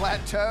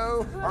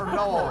 plateau, or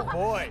knoll? Oh,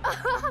 boy.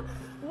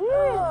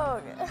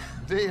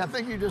 D, I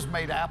think you just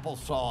made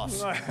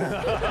applesauce.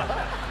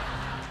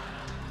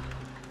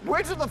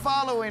 Which of the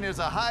following is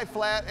a high,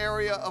 flat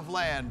area of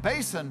land?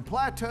 Basin,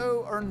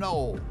 plateau, or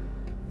knoll?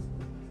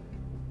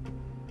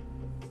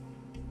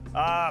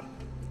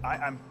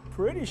 I'm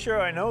pretty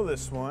sure I know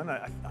this one.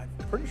 I'm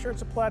pretty sure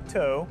it's a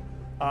plateau.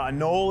 A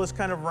knoll is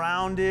kind of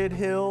rounded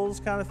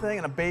hills kind of thing,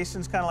 and a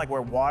basin's kind of like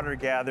where water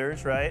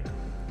gathers, right?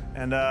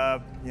 And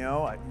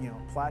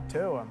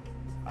plateau.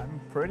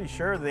 I'm pretty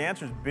sure the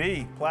answer is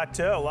B,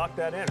 plateau. Lock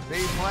that in.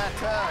 B,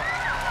 plateau.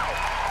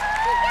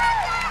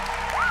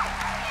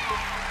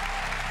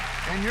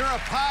 And you're a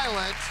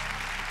pilot,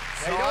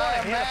 So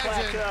I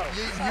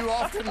imagine you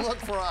often look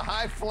for a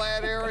high,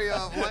 flat area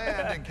of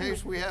land in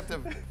case we have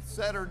to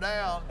set her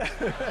down.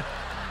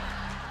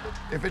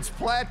 If it's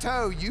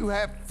plateau, you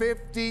have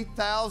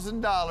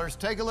 $50,000.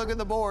 Take a look at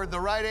the board. The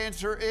right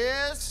answer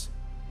is...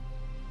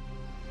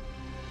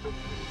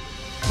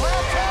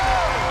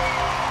 plateau!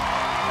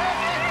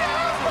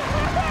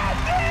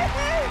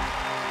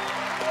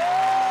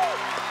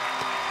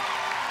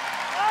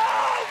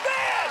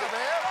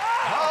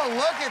 Oh,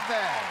 look at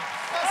that.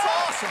 That's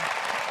awesome.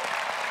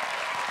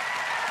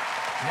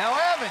 Now,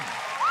 Evan,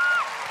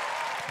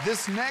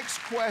 this next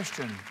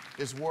question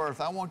is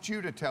worth, I want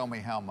you to tell me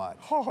how much.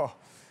 Oh,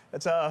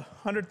 it's $100,000.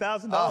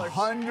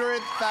 $100,000.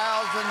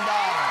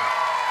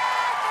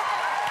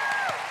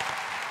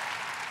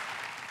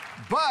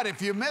 But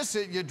if you miss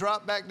it, you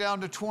drop back down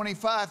to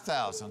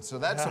 $25,000. So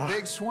that's a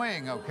big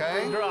swing,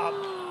 okay? Big drop.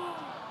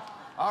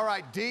 All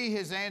right, D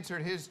has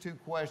answered his 2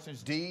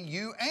 questions. D,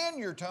 you and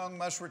your tongue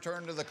must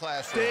return to the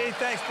classroom. D,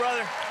 thanks,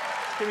 brother.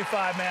 Give me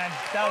 5, man.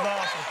 That was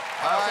awesome.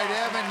 All right,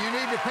 Evan, you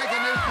need to pick a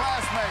new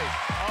classmate.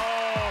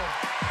 Oh.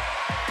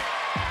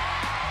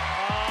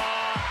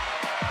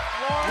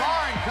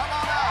 Lauren, come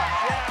on up.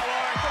 Yeah,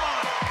 Lauren, come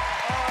on.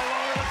 Oh,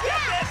 Lauren, let's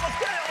get this. Let's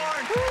get it,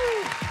 Lauren.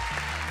 Woo.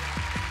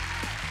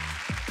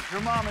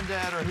 Your mom and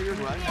dad are here,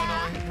 right?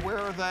 Yeah. Where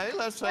are they?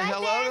 Let's say Right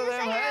hello there, to just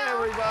them. say Hey,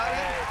 hello.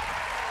 everybody.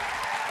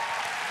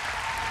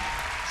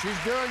 She's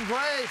doing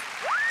great.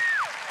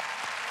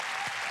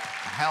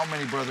 How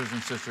many brothers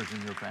and sisters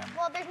in your family?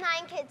 Well, there's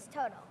 9 kids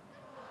total.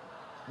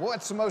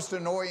 What's the most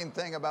annoying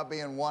thing about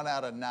being 1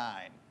 out of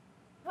 9?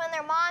 When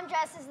their mom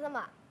dresses them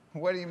up.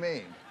 What do you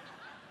mean?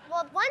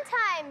 Well, one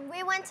time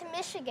we went to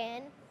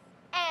Michigan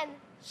and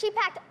she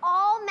packed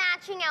all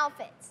matching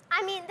outfits.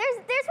 I mean, there's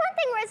one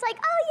thing where it's like,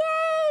 oh,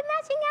 yay,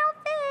 matching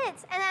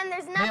outfits. And then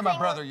there's nothing. Me and my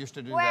brother used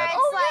to do where that. It's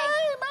Oh, like,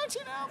 yay,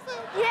 matching outfit.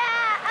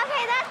 yeah,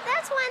 okay,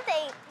 that's one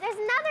thing. There's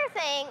another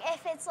thing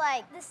if it's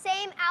like the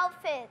same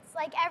outfits,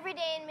 like every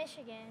day in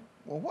Michigan.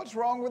 Well, what's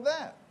wrong with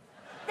that?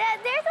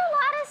 There's a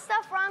lot of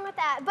stuff wrong with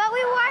that, but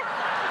we wore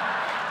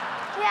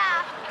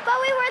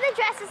the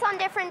dresses on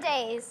different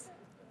days.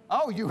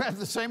 Oh, you had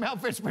the same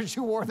outfits, but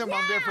you wore them on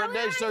Yeah, different we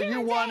wore days, so on you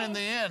different won days. in the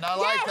end. I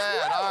like Yes, that.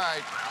 woo. All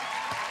right.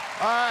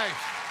 All right.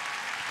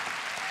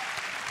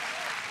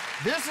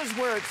 This is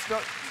where it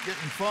starts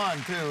getting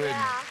fun, too, isn't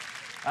Yeah. it?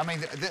 I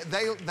mean,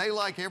 they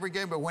like every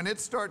game, but when it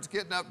starts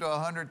getting up to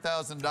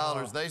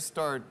 $100,000, they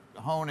start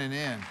honing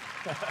in.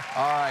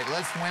 All right,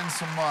 let's win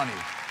some money.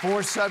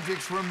 4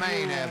 subjects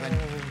remain, Evan.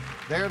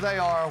 There they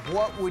are.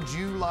 What would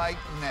you like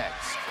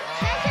next?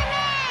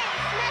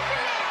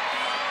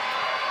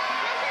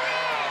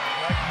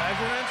 Like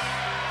measurements?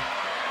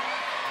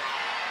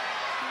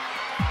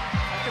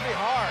 That could be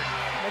hard.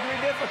 That could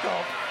be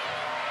difficult.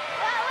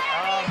 Well,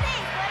 whatever you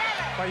think,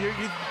 whatever. But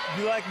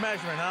you like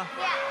measuring, huh?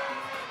 Yeah.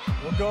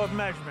 We'll go with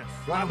measurements.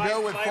 Wanna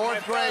go with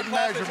 4th grade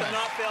My measurements. have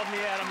not failed me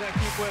yet. I'm going to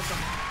keep with them.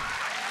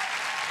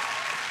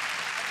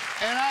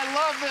 And I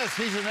love this.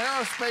 He's an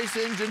aerospace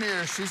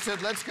engineer. She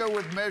said, let's go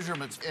with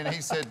measurements. And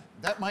he said,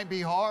 that might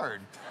be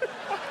hard.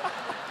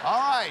 All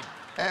right,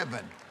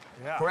 Evan.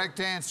 Yeah. Correct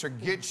answer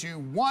gets you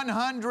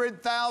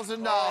 $100,000.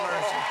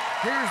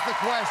 Here's the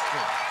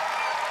question.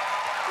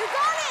 You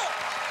got it!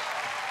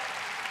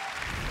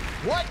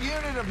 What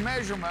unit of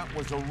measurement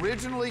was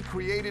originally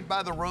created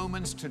by the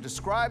Romans to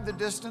describe the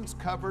distance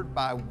covered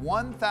by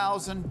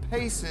 1,000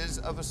 paces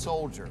of a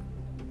soldier?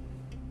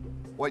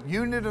 What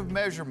unit of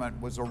measurement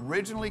was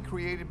originally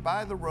created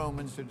by the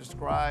Romans to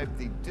describe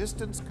the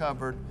distance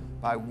covered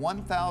by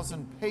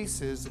 1,000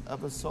 paces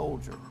of a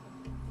soldier?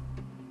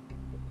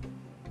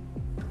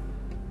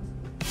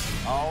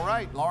 All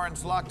right,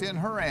 Lauren's locked in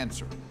her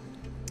answer.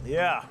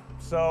 Yeah.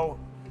 So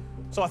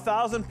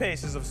 1,000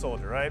 paces of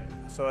soldier, right?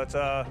 So it's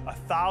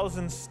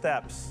 1,000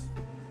 steps.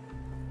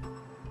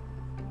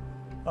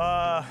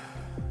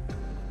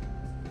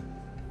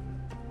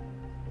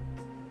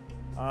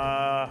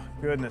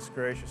 Goodness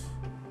gracious.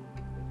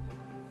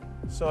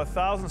 So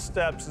 1,000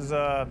 steps is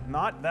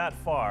not that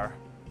far.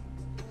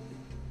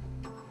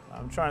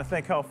 I'm trying to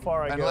think how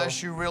far I go.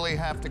 Unless you really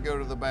have to go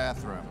to the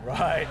bathroom.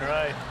 Right,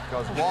 right.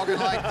 Because walking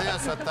like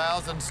this,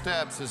 1,000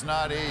 steps is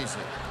not easy.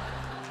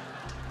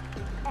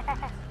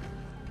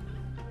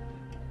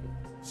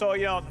 So,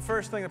 you know, the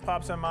first thing that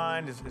pops in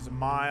mind is a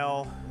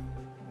mile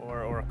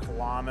or a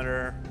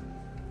kilometer.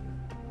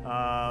 You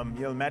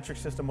know, the metric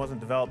system wasn't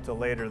developed till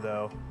later,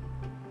 though.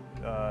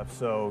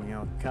 So, you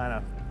know, kind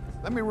of.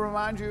 Let me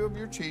remind you of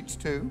your cheats,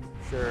 too.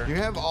 Sure. You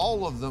have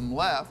all of them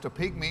left. A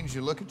peek means you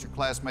look at your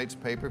classmate's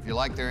paper. If you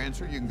like their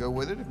answer, you can go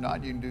with it. If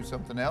not, you can do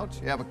something else.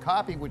 You have a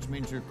copy, which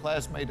means your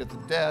classmate at the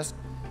desk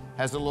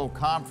has a little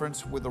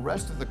conference with the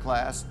rest of the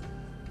class.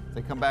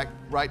 They come back,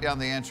 write down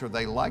the answer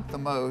they like the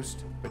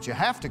most, but you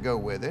have to go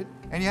with it.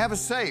 And you have a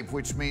save,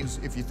 which means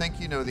if you think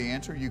you know the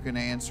answer, you can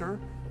answer.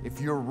 If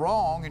you're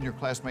wrong and your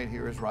classmate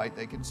here is right,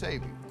 they can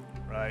save you.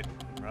 Right,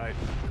 right.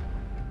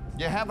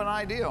 You have an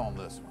idea on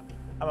this one.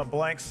 I'm a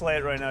blank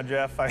slate right now,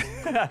 Jeff.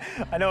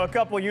 I know a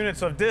couple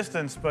units of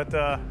distance, but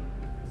oh,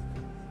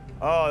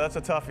 that's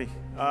a toughie.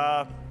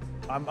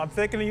 I'm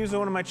thinking of using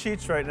one of my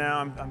cheats right now.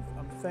 I'm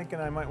thinking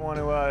I might want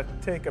to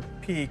take a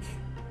peek.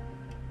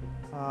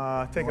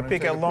 Take a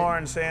peek at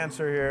Lauren's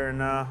answer here,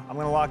 and I'm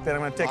going to lock that.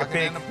 I'm going to take a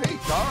peek. Lock it in a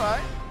peek. All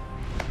right.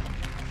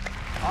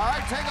 All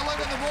right, take a look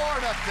at the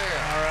board up there.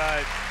 All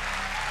right.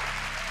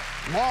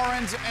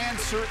 Lauren's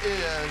answer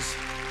is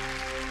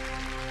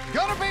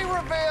gonna be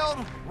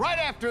revealed right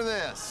after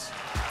this.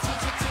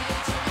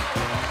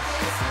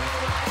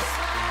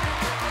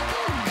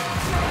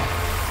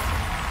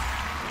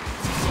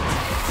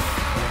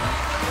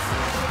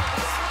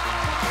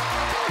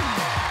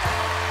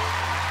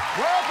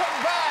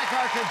 Welcome back.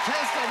 Our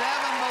contestant,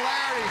 Evan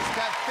Valeri's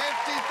got $50,000.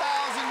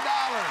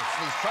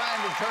 He's trying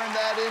to turn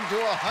that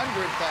into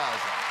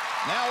 $100,000.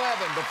 Now,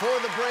 Evan, before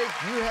the break,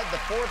 you had the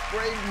 4th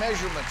grade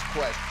measurements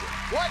question.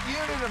 What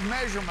unit of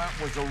measurement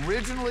was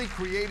originally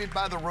created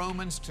by the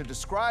Romans to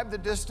describe the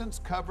distance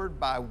covered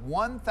by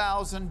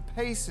 1,000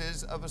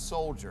 paces of a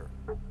soldier?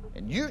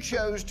 And you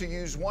chose to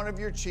use one of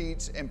your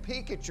cheats and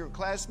peek at your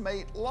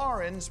classmate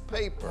Lauren's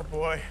paper. Oh,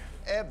 boy.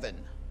 Evan,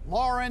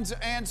 Lauren's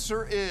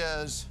answer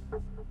is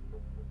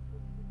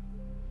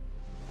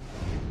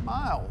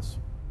miles.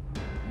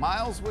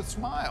 Miles with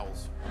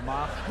smiles.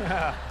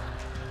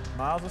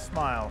 Miles of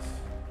smiles.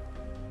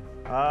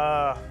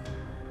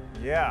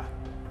 Yeah.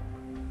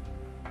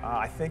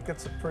 I think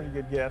that's a pretty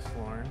good guess,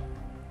 Lauren.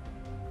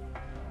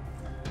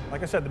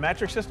 Like I said, the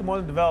metric system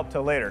wasn't developed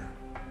till later.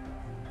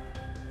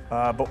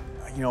 But,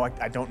 you know,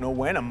 I don't know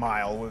when a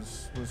mile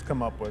was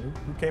come up with.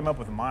 Who came up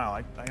with a mile?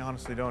 I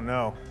honestly don't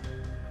know.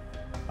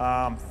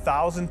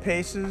 1,000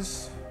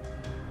 paces,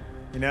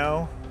 you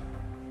know?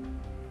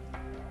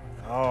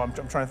 Oh, I'm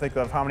trying to think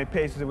of how many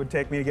paces it would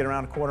take me to get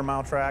around a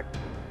quarter-mile track.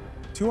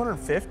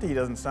 250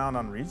 doesn't sound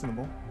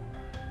unreasonable.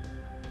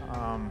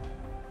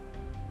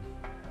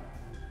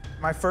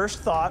 My first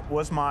thought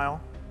was mile.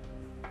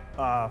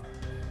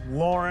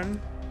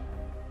 Lauren,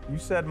 you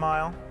said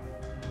mile.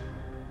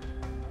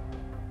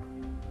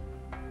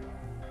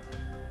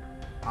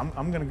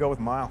 I'm gonna go with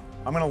mile.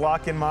 I'm gonna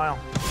lock in mile.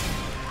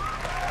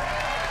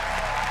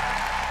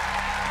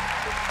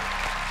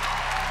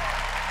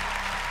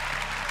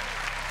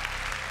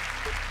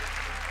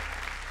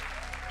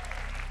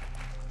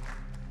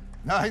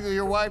 No,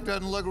 your wife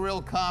doesn't look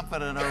real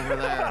confident over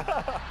there.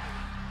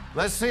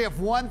 Let's see if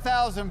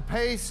 1,000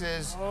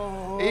 paces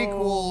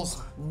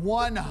equals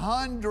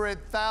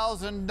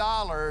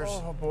 $100,000.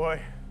 Oh, boy.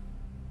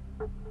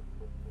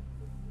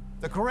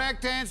 The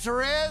correct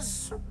answer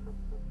is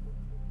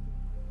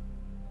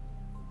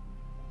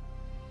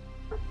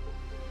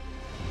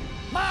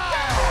miles.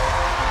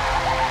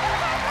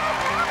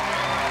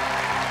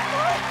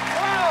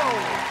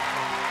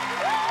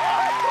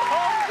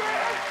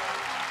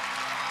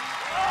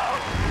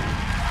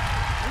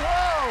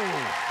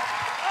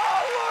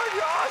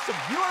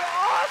 You are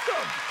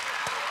awesome!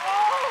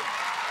 Oh!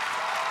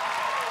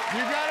 You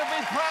gotta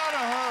be proud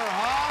of her,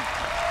 huh?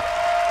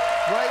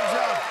 Great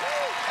job.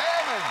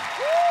 Evan,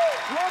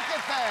 look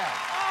at that.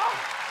 Oh,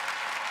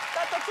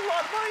 that's a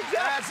lot of money,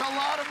 Jeff. That's a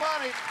lot of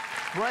money.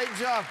 Great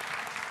job.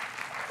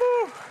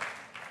 Whew.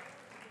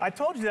 I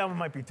told you that one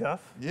might be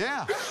tough.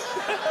 Yeah.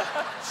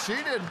 She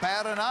didn't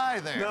bat an eye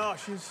there. No,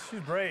 she's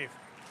brave.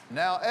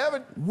 Now,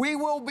 Evan, we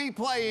will be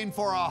playing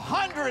for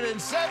 $175,000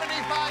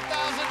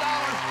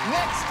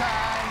 next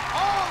time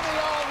on the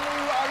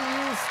all-new Are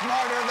You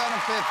Smarter Than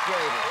a 5th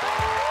Grader?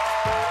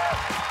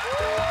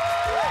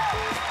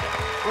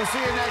 We'll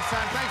see you next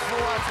time. Thanks for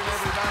watching,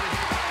 everybody.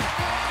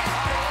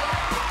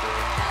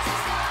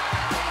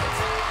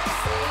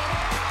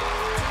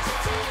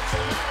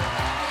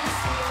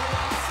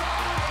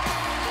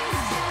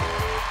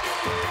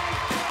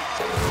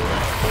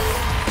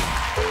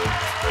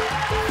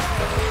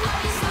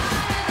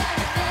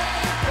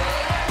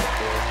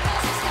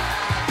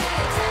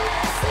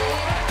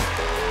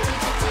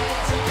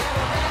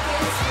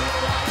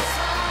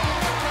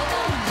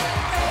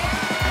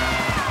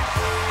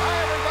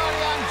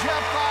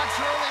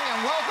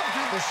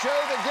 Show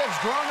that gives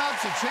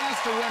grown-ups a chance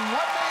to win $1 million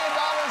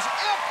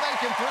if they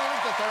can prove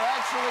that they're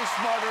actually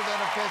smarter than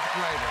a 5th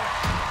grader.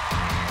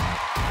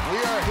 We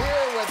are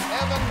here with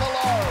Evan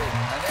Valari,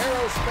 an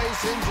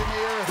aerospace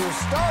engineer who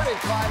started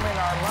climbing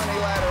our money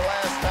ladder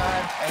last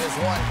time and has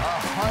won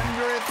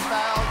 $100,000.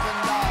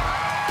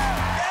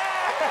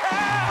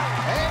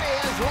 Yeah! And he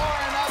has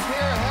Lauren up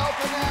here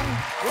helping him.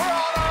 We're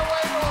on our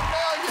way to $1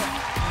 million.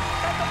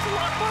 That's a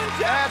lot of money,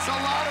 Jeff. That's a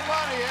lot of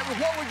money.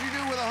 Evan, what would you do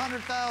with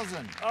 $100,000?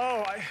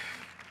 Oh,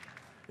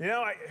 you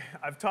know,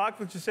 I've talked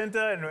with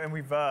Jacinta, and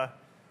we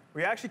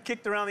actually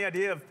kicked around the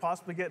idea of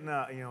possibly getting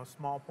a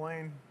small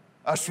plane.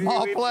 A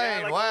small plane,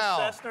 yeah, like wow.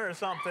 A Cessna or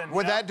something.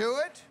 Would that do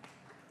it?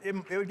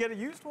 It would get a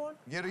used one.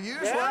 Get a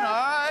used one, all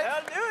right.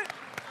 That'll do it.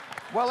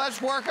 Well,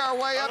 let's work our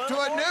way up to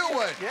a new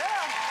one. Yeah.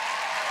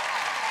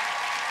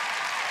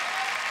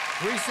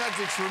 3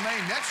 subjects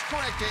remain. Next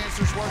correct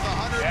answer is worth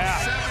 $175,000.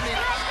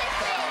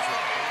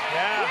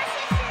 Yeah.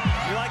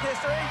 You like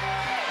history?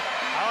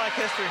 I like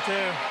history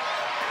too.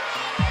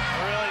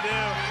 I really do.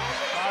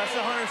 That's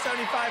 $175,000.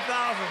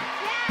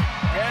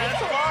 Yeah,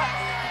 that's a lot.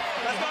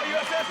 Let's go,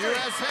 U.S. history.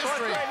 U.S.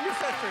 history. Fourth grade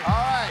U.S. history.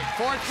 All right,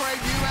 fourth grade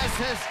U.S.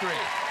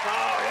 history.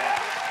 Oh, yeah.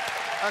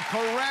 A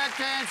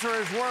correct answer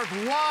is worth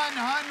 $175,000.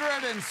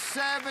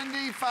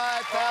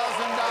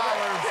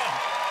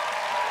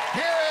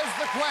 Here is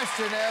the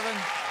question, Evan.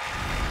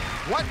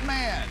 What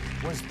man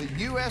was the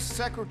U.S.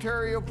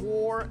 Secretary of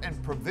War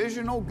and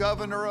Provisional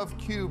Governor of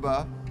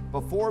Cuba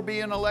before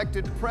being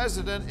elected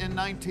president in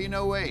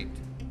 1908?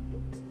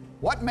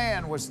 What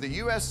man was the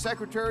U.S.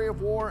 Secretary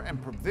of War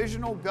and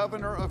Provisional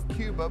Governor of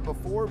Cuba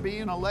before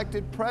being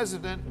elected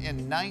president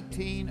in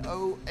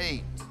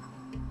 1908?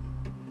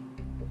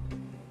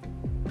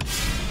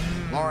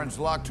 Lauren's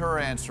locked her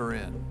answer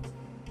in.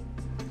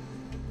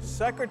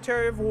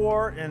 Secretary of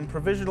War and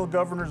Provisional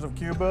Governors of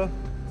Cuba.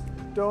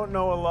 Don't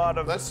know a lot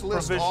of Let's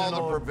list all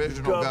the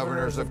provisional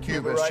governors of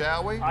Cuba, right?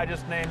 shall we? I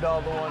just named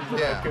all the ones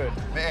that I could.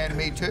 And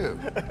me too.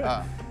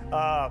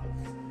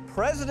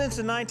 Presidents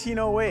in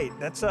 1908.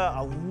 That's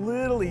a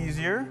little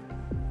easier.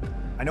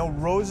 I know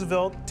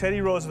Roosevelt,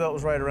 Teddy Roosevelt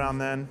was right around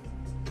then.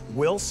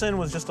 Wilson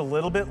was just a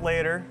little bit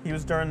later. He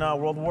was during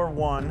World War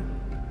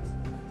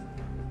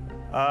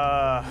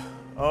I.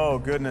 Oh,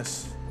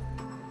 goodness.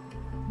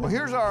 Well,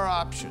 here's our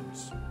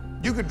options.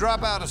 You could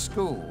drop out of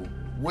school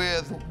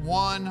with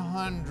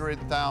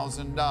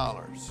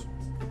 $100,000.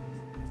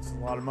 That's a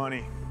lot of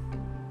money.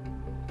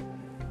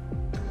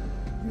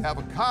 You have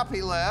a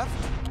copy left,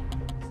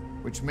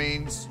 which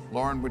means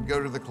Lauren would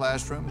go to the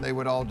classroom. They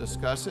would all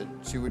discuss it.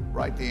 She would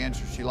write the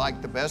answer she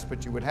liked the best,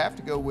 but you would have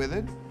to go with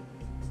it.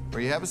 Or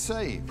you have a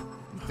save.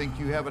 You think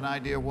you have an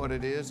idea what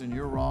it is, and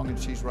you're wrong, and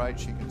she's right,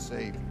 she can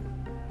save you.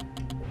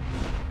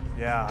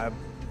 Yeah,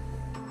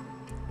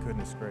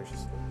 goodness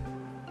gracious.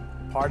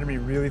 Part of me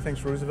really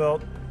thinks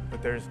Roosevelt,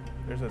 but there's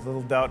a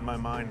little doubt in my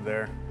mind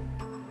there.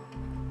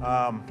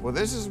 Well,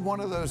 this is one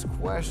of those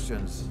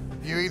questions.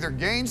 You either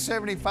gain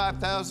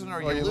 75,000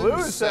 or you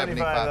lose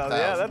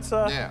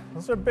 75,000. Yeah,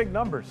 those are big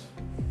numbers.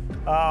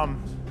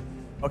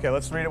 Okay,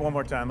 let's read it one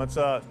more time. Let's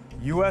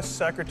U.S.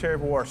 Secretary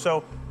of War.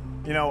 So,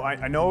 you know,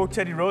 I know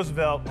Teddy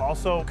Roosevelt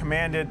also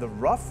commanded the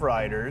Rough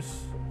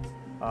Riders,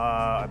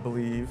 I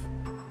believe,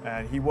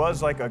 and he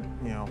was like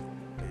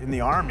in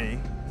the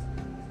Army.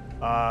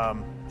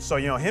 So,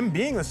 you know, him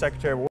being the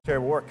Secretary of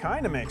War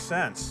kind of makes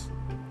sense.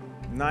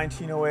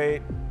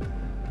 1908 to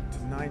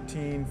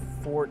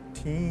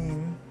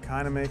 1914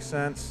 kind of makes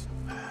sense.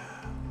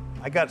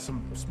 I got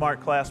some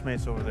smart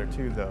classmates over there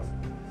too, though.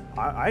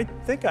 I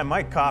think I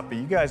might copy.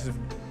 You guys have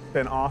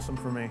been awesome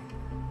for me.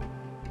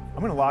 I'm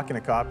gonna lock in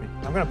a copy.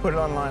 I'm gonna put it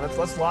online.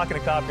 Let's lock in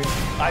a copy.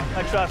 I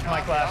trust my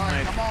classmates. All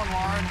right, come on,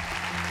 Lauren.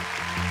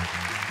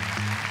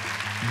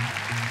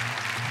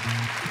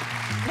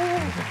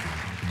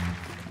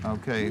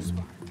 Okay,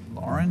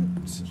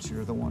 Lauren, since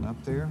you're the one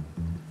up there,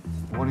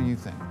 what do you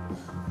think?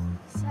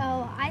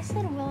 So I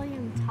said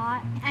William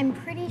Tott. I'm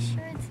pretty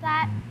sure it's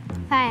that,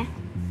 but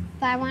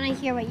I want to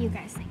hear what you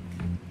guys think.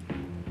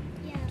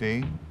 Yeah.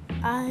 D?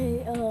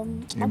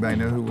 Anybody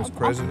know who was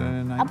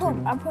president in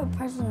 1908? I put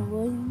President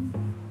William.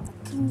 I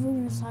couldn't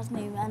remember his last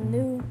name. I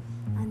know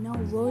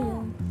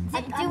William.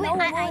 I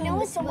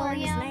know it's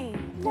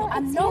William. No, I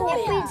know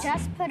if it. we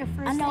just put a first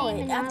name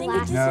and not a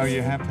last name. No,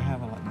 you have to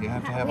have a last name. We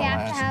have to have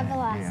a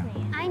last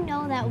name. I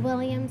know that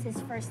William's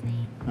his first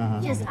name.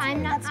 Just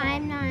I'm not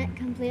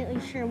completely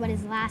sure what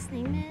his last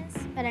name is,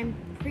 but I'm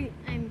pretty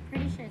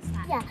sure it's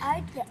that. Yeah,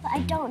 but I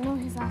don't know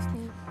his last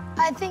name.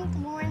 I think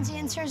Lauren's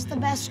answer is the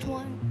best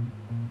one.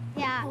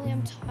 Yeah.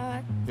 William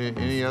Tott.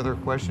 Any other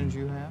questions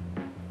you have?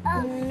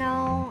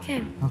 No.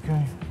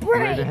 Okay.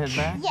 Ready to head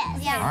back?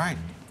 Yes. Yeah. All right.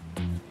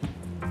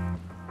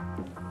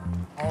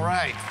 All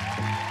right.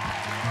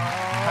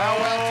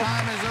 Powwow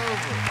time is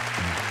over.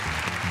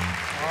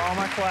 Oh,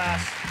 my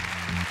class.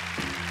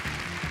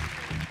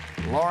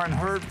 Lauren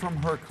heard from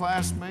her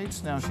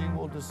classmates. Now she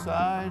will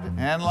decide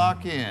and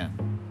lock in.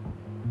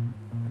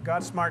 I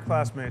got smart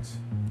classmates.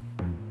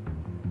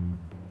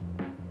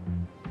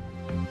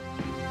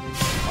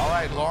 All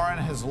right, Lauren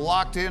has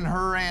locked in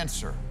her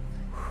answer.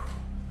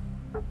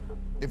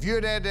 If you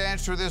had had to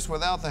answer this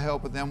without the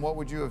help of them, what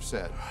would you have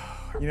said?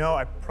 You know,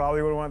 I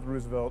probably would have went with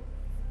Roosevelt.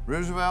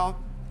 Roosevelt?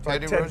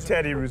 Roosevelt?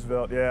 Teddy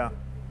Roosevelt, yeah.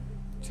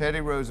 Teddy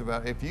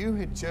Roosevelt. If you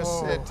had just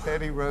said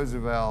Teddy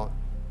Roosevelt,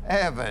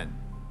 Evan,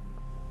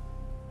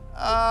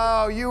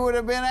 oh, you would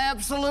have been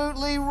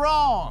absolutely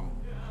wrong.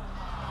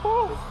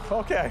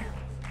 Okay,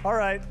 all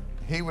right.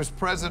 He was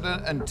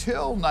president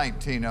until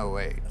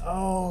 1908.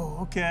 Oh,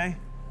 okay.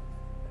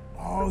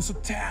 Oh, so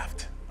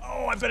Taft.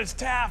 Oh, I bet it's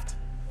Taft.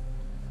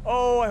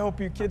 Oh, I hope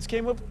you kids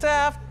came up with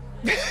Taft.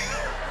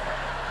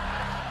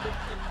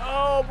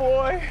 Oh,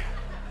 boy.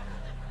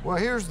 Well,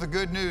 here's the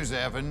good news,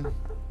 Evan.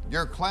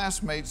 Your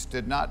classmates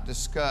did not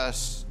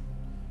discuss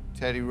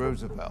Teddy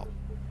Roosevelt.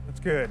 That's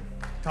good.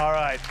 All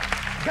right.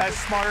 You guys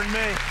are smarter than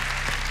me.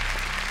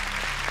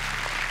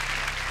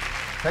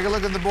 Take a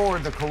look at the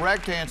board. The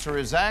correct answer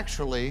is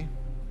actually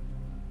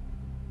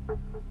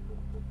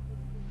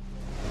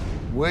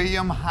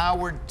William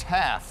Howard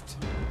Taft.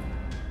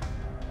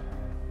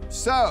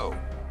 So,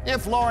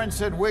 if Lauren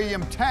said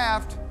William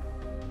Taft,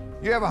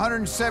 You have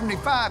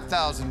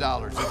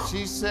 $175,000. If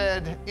she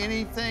said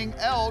anything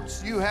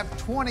else, you have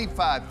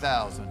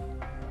 $25,000.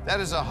 That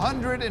is a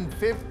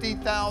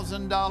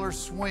 $150,000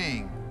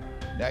 swing.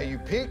 Now, you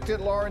peeked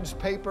at Lauren's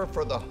paper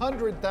for the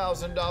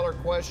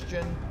 $100,000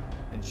 question,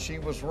 and she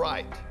was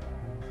right.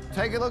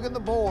 Take a look at the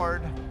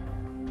board.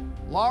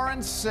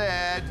 Lauren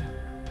said,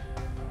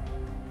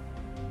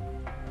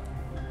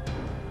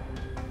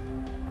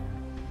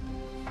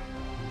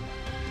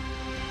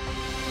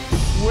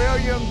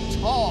 William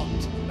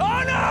talked.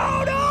 Oh,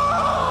 no, no!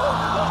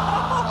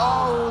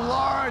 Oh,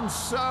 Lauren,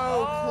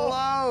 so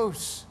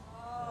close.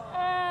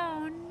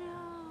 Oh,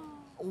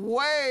 no.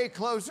 Way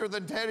closer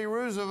than Teddy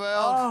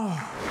Roosevelt. Oh.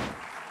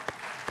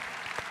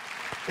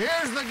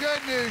 Here's the good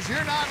news.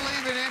 You're not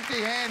leaving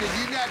empty-handed.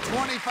 You got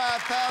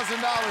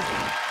 $25,000.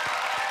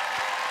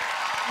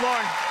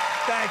 Lauren,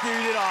 thank you.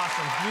 You did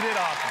awesome. You did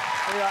awesome.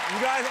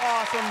 You guys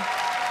awesome.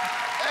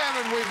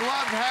 Evan, we've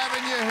loved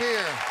having you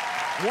here.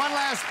 One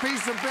last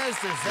piece of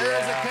business.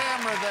 There's a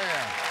camera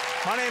there.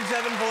 My name's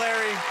Evan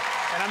Valeri,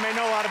 and I may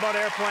know a lot about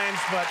airplanes,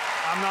 but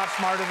I'm not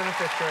smarter than a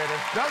 5th grader.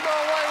 Don't go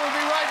away. We'll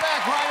be right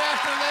back right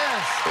after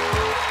this.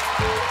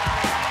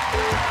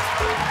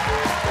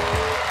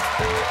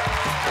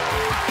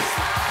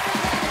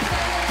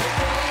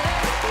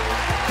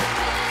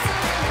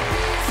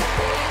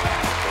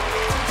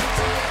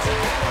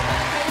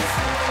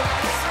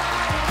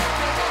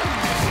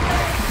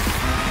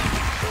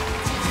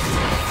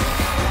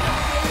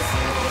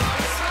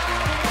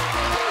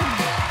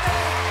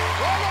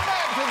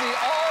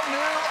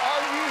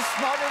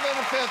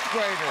 Fifth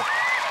grader.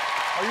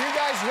 Are you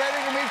guys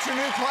ready to meet your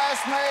new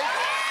classmate?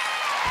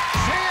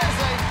 She is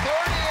a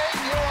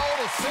 38-year-old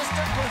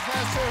assistant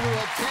professor who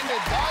attended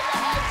Dahlia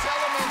Heights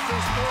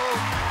Elementary School.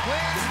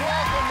 Please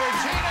welcome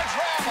Regina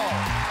Trammell.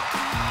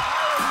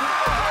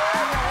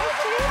 Nice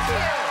to meet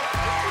you.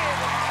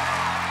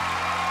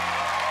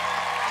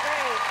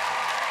 Great.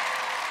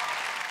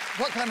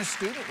 What kind of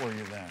student were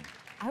you then?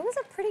 I was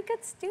a pretty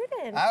good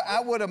student.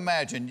 I would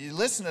imagine. You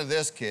listen to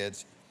this,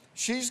 kids.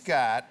 She's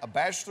got a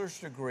bachelor's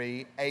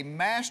degree, a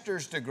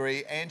master's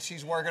degree, and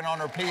she's working on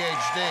her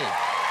PhD.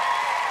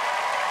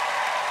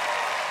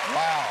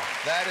 Wow,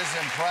 that is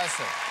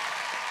impressive.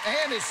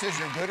 And it says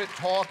you're good at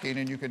talking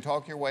and you can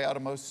talk your way out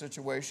of most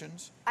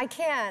situations. I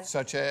can.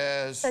 Such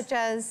as? Such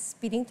as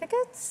speeding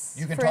tickets.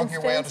 You can talk your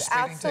way out of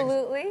speeding tickets?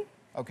 Absolutely.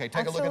 Okay,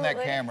 take a look in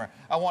that camera.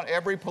 I want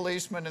every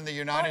policeman in the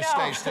United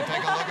States to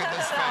take a look at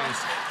this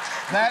face.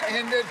 That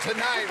ended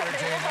tonight,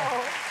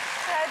 Regina.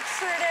 That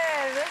sure did.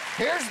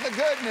 Here's the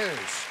good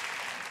news.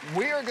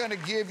 We are going to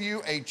give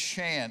you a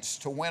chance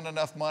to win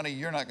enough money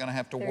you're not going to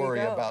have to worry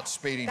about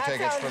speeding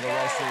tickets for the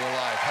rest of your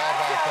life. How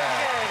about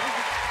that?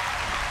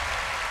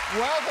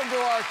 Welcome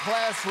to our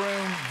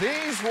classroom.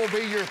 These will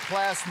be your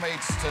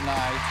classmates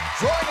tonight.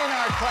 Joining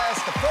our class,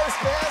 the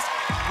first guest,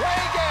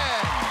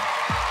 Reagan,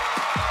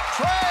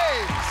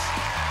 Trace,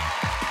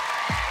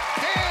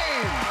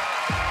 Dean,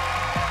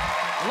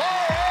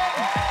 Lauren,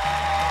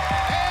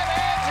 and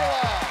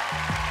Angela.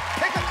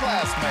 Pick a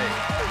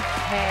classmate.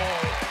 Okay.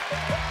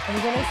 I'm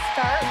gonna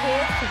start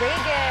with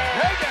Reagan.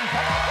 Reagan,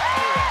 come on.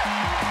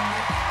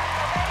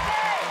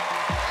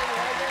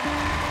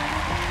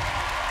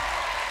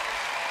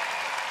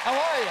 How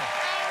are you?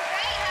 I'm great.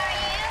 How are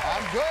you?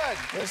 I'm good.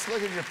 Let's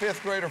look at your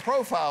fifth grader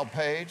profile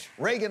page.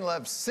 Reagan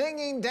loves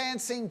singing,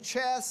 dancing,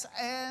 chess,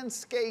 and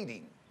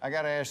skating. I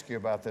gotta ask you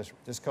about this,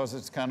 just because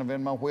it's kind of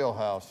in my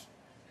wheelhouse.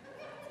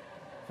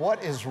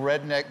 What is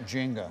redneck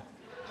Jenga?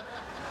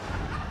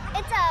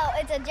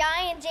 It's a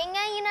giant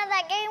Jenga. You know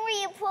that game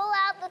where you pull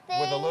out the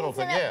thing? With a little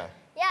thing, yeah.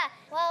 Yeah.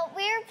 Well,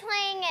 we were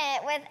playing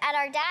it at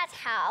our dad's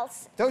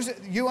house.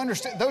 You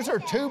understand? Those are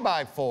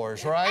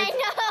 2x4s, right? I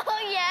know.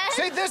 Yes.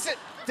 See,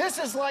 this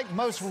is like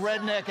most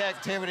redneck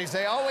activities.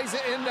 They always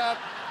end up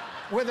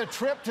with a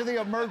trip to the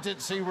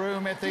emergency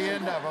room at the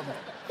end of them.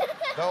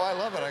 Though I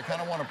love it. I kind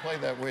of want to play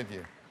that with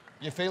you.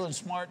 You feeling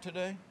smart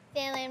today?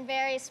 Feeling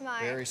very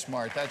smart. Very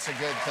smart. That's a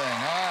good thing.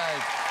 All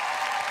right.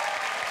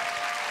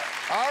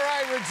 All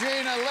right,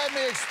 Regina, let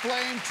me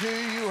explain to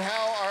you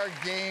how our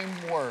game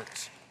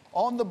works.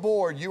 On the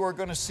board, you are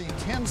going to see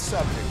 10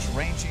 subjects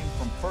ranging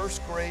from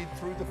first grade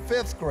through the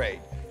fifth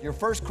grade. Your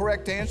first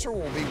correct answer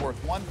will be worth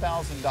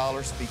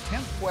 $1,000. The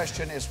 10th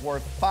question is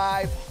worth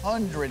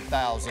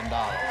 $500,000.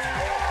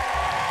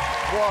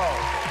 Whoa.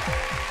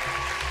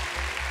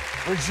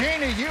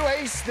 Regina, you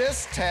aced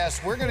this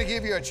test. We're going to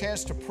give you a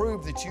chance to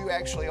prove that you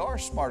actually are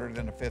smarter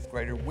than a fifth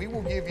grader. We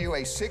will give you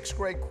a sixth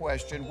grade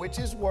question, which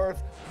is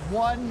worth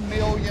 $1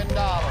 million.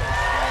 All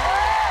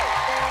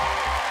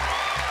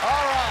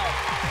right,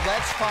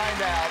 let's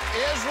find out.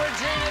 Is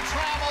Regina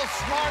Trammell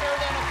smarter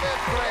than a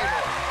fifth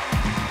grader?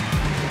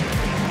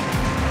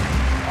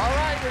 All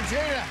right,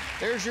 Regina,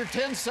 there's your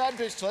 10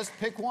 subjects. Let's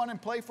pick one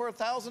and play for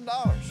 $1,000.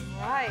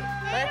 Right.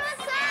 Let's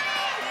Let's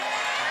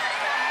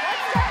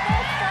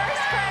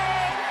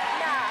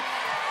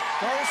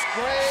First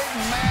grade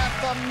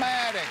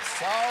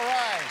mathematics. All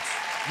right.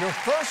 Your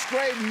first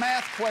grade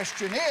math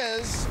question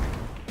is,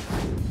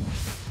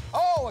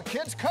 a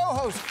kid's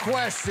co-host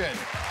question.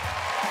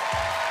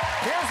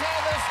 Here's how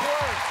this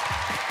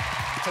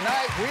works.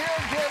 Tonight, we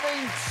are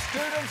giving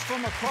students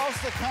from across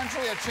the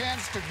country a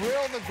chance to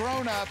grill the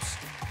grown-ups.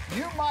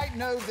 You might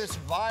know this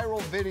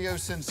viral video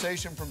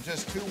sensation from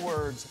just 2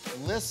 words,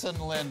 Listen,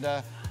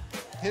 Linda.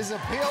 His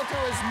appeal to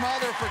his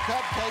mother for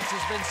cupcakes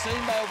has been seen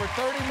by over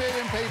 30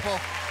 million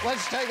people.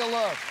 Let's take a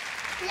look.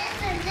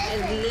 Listen,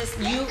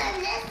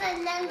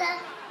 Linda.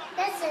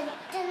 Listen,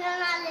 they're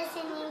not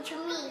listening to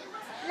me.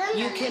 Linda,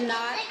 you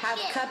cannot have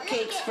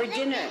cupcakes for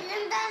dinner.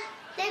 Linda,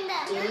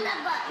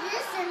 but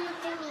listen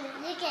to me.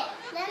 Lick it.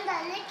 Linda,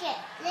 lick it.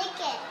 Lick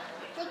it.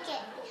 Lick it.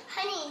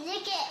 Honey,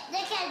 lick it.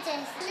 Look at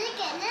this. Lick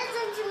it.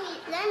 Listen to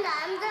me. Linda,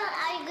 I'm done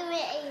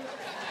arguing.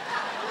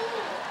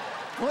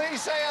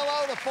 Please say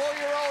hello to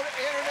 4-year-old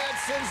internet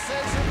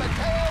sensation,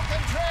 Mateo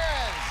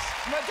Contreras.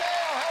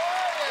 Mateo, how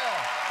are you?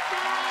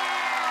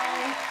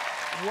 Hi.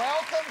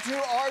 Welcome to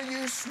Are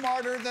You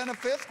Smarter Than a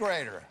 5th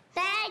Grader?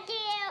 Thank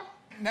you.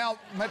 Now,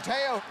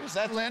 Mateo, is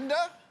that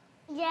Linda?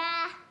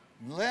 Yeah.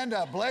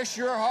 Linda, bless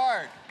your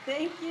heart.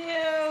 Thank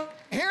you.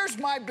 Here's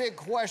my big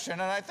question,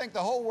 and I think the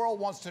whole world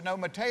wants to know,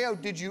 Mateo,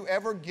 did you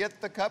ever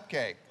get the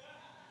cupcake?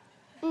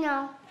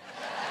 No.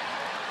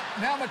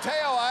 Now, Mateo,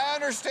 I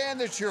understand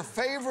that your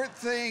favorite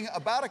thing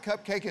about a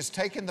cupcake is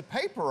taking the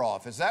paper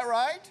off. Is that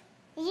right?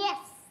 Yes.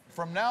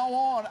 From now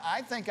on,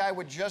 I think I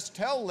would just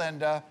tell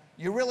Linda,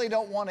 you really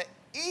don't want to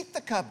eat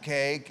the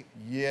cupcake,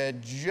 you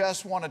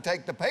just want to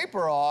take the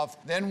paper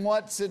off. Then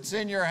once it's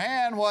in your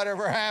hand,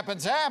 whatever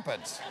happens,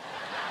 happens.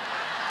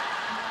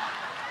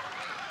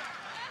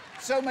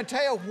 So,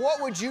 Mateo, what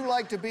would you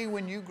like to be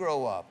when you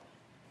grow up?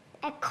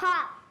 A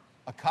cop.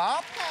 A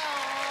cop?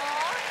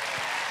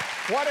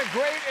 What a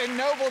great and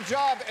noble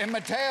job. And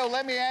Mateo,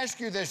 let me ask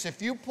you this.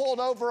 If you pulled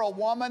over a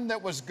woman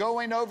that was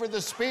going over the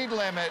speed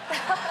limit,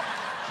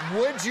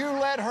 would you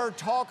let her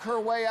talk her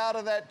way out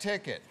of that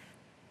ticket?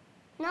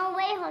 No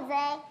way,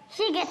 Jose.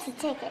 She gets a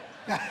ticket.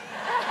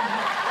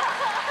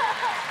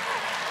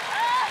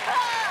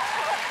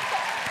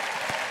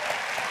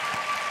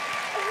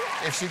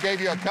 If she gave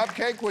you a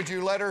cupcake, would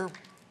you let her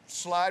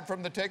slide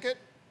from the ticket?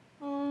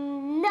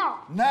 No.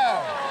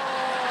 No.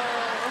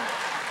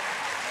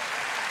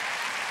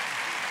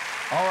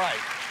 All right.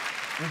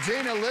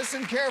 Regina,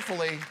 listen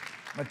carefully.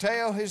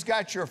 Mateo has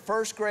got your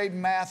 1st grade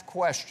math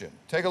question.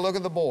 Take a look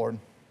at the board.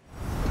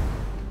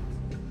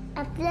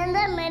 If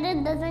Linda made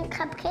a dozen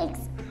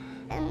cupcakes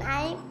and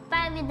I ate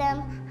 5 of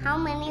them, how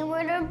many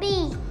would there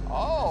be?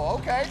 Oh,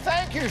 okay.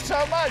 Thank you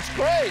so much.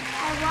 Great.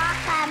 You're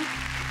welcome.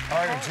 All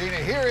right, Regina,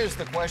 here is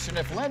the question.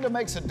 If Linda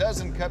makes a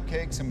dozen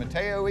cupcakes and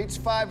Mateo eats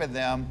 5 of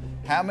them,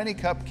 how many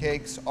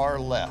cupcakes are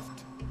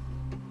left?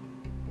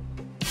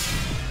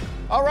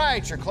 All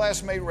right, your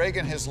classmate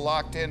Reagan has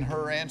locked in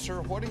her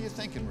answer. What are you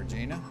thinking,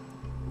 Regina?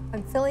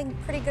 I'm feeling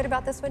pretty good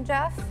about this one,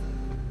 Jeff.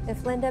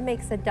 If Linda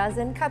makes a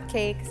dozen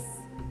cupcakes,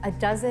 a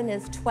dozen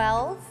is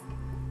 12,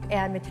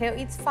 and Mateo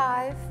eats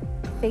 5,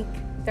 I think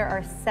there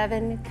are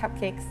 7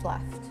 cupcakes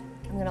left.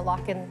 I'm gonna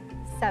lock in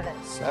 7.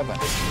 7.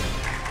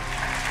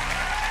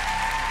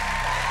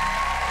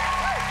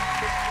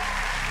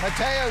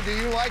 Mateo, do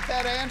you like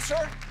that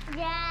answer?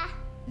 Yeah.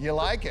 You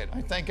like it?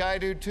 I think I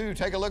do too.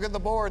 Take a look at the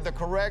board. The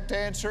correct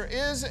answer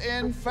is,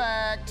 in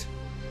fact,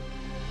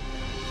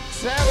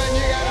 7.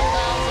 You got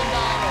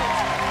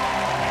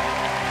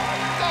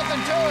 $1,000. Nothing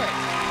to it.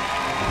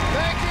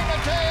 Thank you,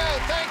 Mateo.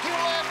 Thank you,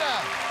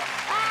 Linda.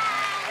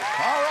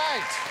 Bye. All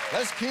right,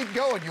 let's keep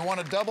going. You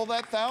want to double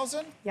that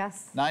 1,000?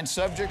 Yes. 9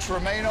 subjects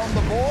remain on the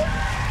board.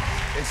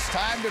 It's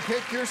time to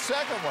pick your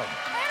second one.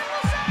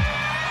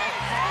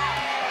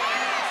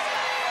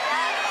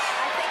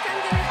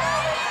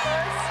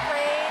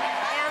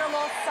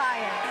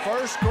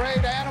 First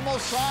grade animal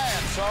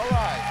science, all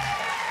right.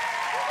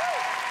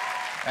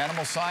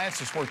 Animal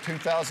science is worth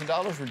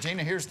 $2,000.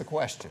 Regina, here's the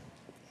question.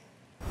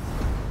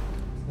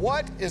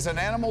 What is an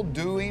animal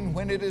doing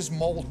when it is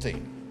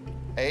molting?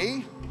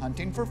 A,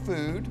 hunting for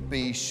food,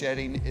 B,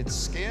 shedding its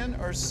skin,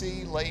 or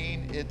C,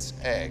 laying its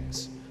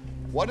eggs?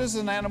 What is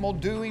an animal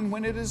doing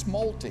when it is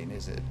molting?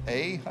 Is it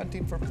A,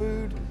 hunting for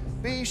food,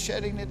 B,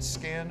 shedding its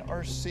skin,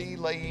 or C,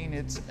 laying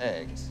its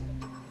eggs?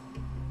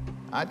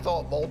 I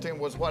thought molting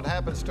was what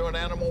happens to an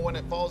animal when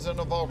it falls in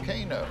a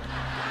volcano.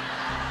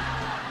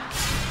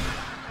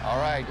 All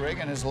right,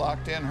 Reagan has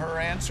locked in her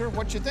answer.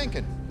 What you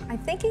thinking? I'm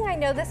thinking I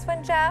know this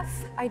one,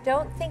 Jeff. I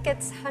don't think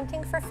it's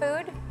hunting for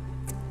food,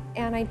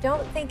 and I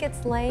don't think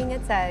it's laying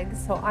its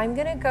eggs, so I'm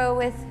gonna go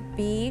with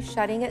B,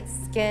 shedding its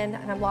skin,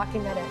 and I'm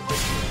locking that in.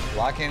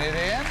 Locking it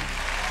in?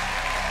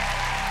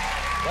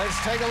 Let's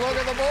take a look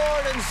at the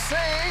board and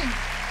see.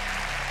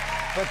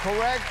 The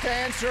correct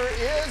answer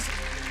is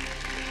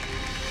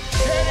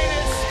shedding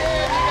its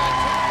skin. You got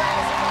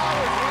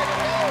 $2,000. Way to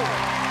go.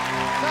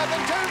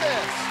 Nothing to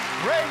this.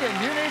 Reagan,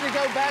 you need to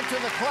go back to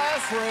the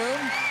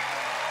classroom.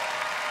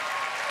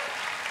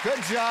 Good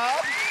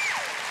job.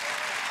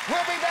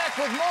 We'll be back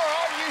with more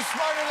Are You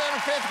Smarter Than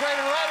a 5th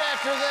Grader right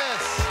after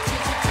this.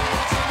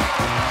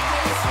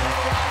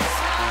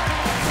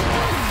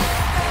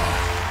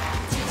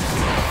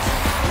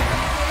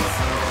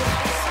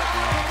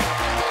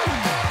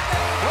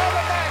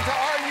 Welcome back to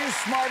Are You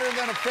Smarter Than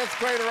fifth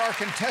grader, our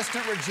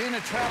contestant, Regina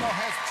Trammell,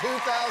 has $2,000,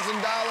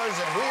 and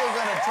we are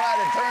going to try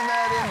to turn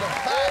that into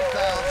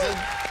 $5,000.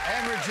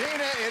 And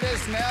Regina, it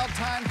is now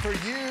time for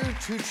you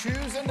to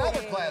choose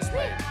another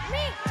classmate. Me.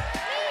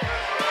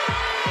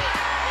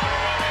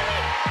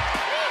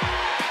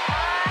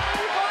 I'm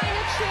going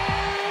to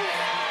choose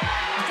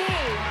D.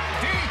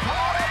 D, come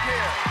on up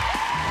here.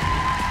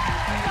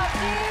 What's up,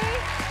 D?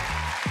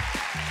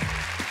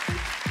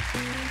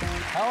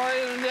 How are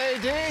you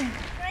today, D?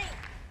 Great.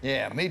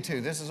 Yeah, me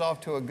too. This is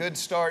off to a good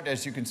start.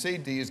 As you can see,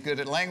 D is good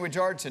at language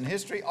arts and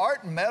history,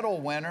 art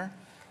medal winner,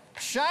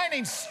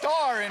 shining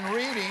star in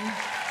reading.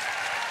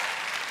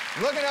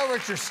 Looking over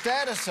at your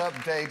status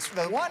updates,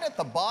 the one at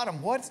the bottom,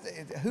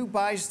 who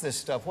buys this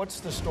stuff?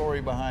 What's the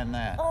story behind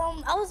that?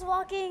 I was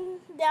walking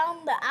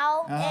down the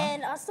aisle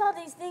and I saw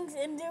these things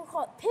and they were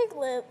called pig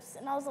lips,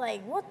 and I was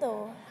like, what the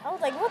world?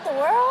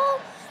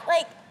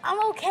 Like,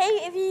 I'm okay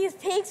if you use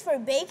pigs for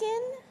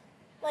bacon.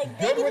 Like,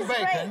 bacon is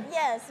great.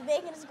 Yes,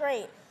 bacon is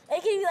great.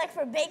 It can be like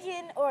for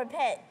bacon or a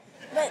pet.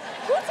 But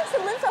who takes the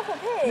lips off a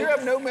pig? You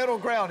have no middle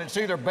ground. It's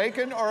either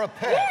bacon or a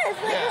pet. Yes,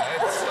 like,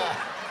 yeah, it's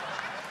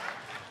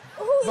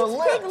who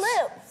eats pig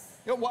lips?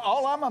 Yeah, well,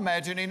 all I'm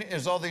imagining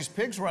is all these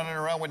pigs running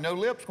around with no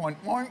lips going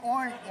oink,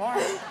 oink,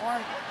 oink,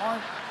 oink,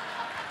 oink.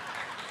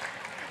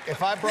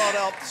 If I brought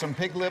out some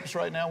pig lips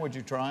right now, would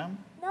you try them?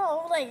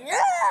 No, like,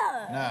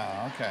 yeah.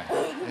 No, okay.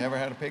 You ever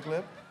had a pig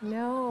lip?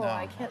 No,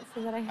 I can't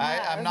say that I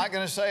have. I'm not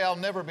going to say I'll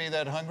never be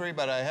that hungry,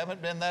 but I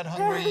haven't been that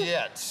hungry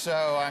yet,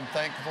 so I'm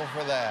thankful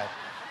for that.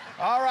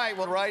 All right,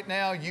 well, right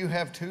now you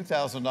have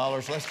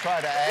 $2,000. Let's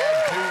try to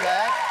add to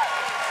that.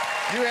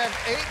 You have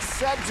 8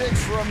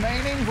 subjects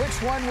remaining.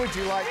 Which one would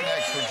you like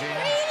next, Regina?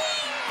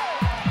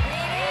 Reading.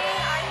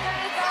 I'm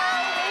going to go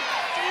with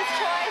D's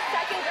choice,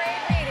 second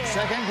grade reading.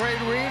 Second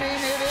grade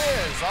reading it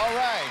is. All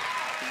right.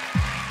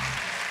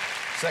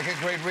 Second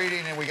grade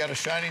reading, and we got a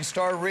shining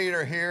star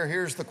reader here.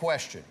 Here's the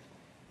question.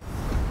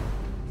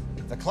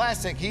 The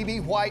classic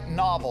E.B. White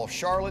novel,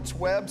 Charlotte's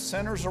Web,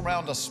 centers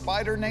around a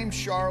spider named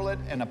Charlotte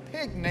and a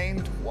pig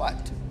named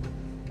what?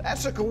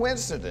 That's a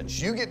coincidence.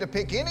 You get to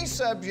pick any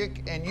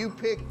subject, and you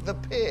pick the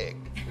pig.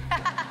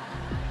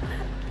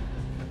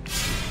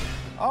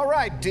 All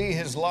right, D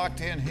has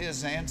locked in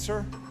his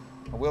answer.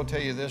 I will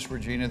tell you this,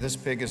 Regina, this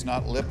pig is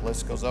not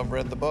lipless because I've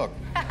read the book.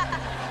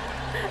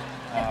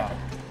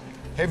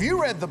 Have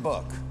you read the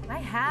book? I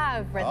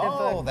have read the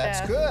book. Oh,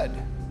 that's good.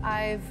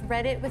 I've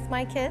read it with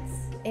my kids,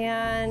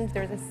 and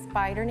there's a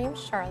spider named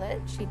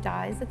Charlotte. She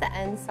dies at the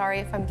end. Sorry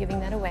if I'm giving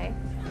that away.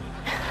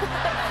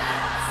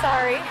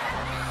 Sorry.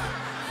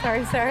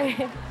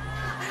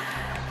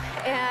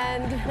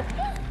 And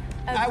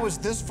I was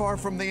this far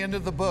from the end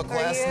of the book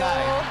last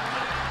night.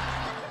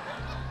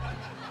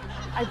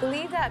 I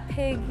believe that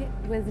pig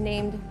was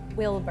named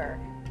Wilbur.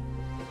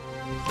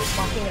 Just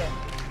walking it in.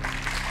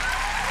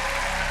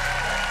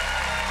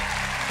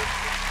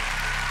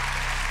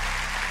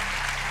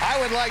 I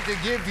would like to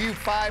give you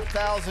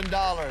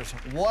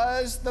 $5,000.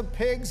 Was the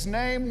pig's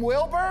name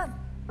Wilbur?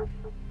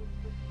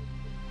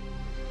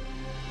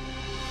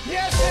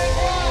 Yes, it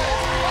was!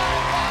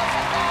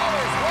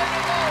 $5,000! Way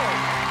to go!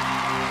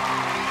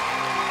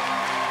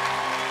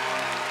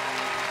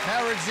 Now,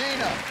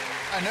 Regina,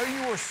 I know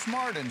you were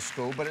smart in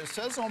school, but it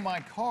says on my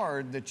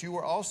card that you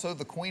were also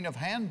the queen of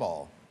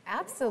handball.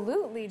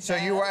 Absolutely, Jeff. So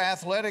you were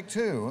athletic,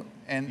 too,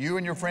 and you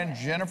and your friend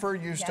Jennifer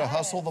used to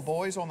hustle the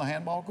boys on the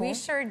handball court? We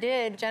sure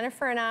did.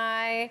 Jennifer and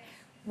I,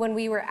 when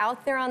we were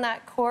out there on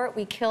that court,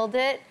 we killed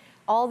it.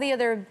 All the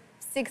other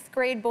 6th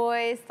grade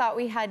boys thought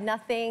we had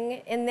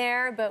nothing in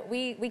there, but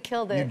we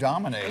killed it. You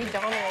dominated. We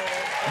dominated.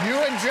 You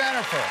and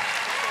Jennifer.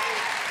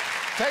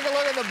 Take a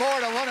look at the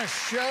board. I want to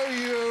show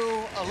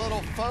you a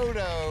little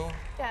photo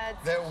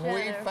that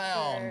we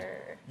found.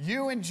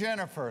 You and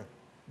Jennifer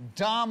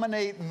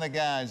dominating the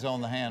guys on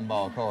the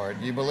handball court.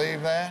 Do you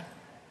believe that?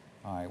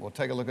 All right, we'll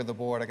take a look at the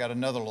board. I got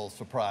another little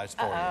surprise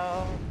for you.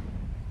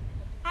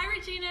 Hi,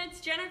 Regina. It's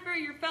Jennifer,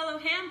 your fellow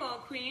handball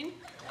queen.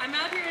 I'm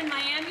out here in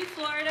Miami,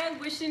 Florida,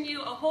 wishing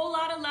you a whole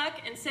lot of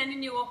luck and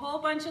sending you a whole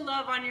bunch of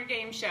love on your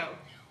game show.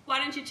 Why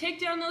don't you take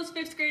down those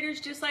 5th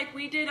graders just like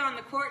we did on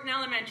the court in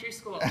elementary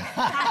school? Have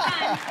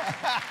fun.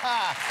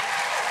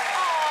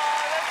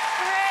 Oh, that's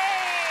great.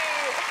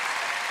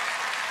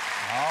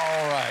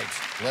 All right,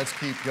 let's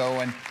keep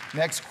going.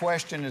 Next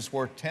question is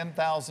worth $10,000.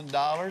 It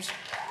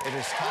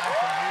is time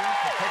for you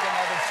to pick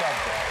another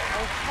subject.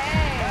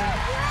 Okay.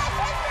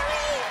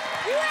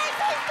 U.S.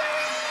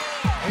 history!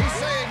 He's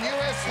saying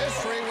U.S.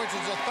 history, which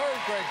is a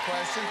 3rd grade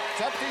question.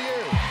 It's up to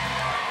you.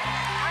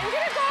 I'm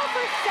gonna go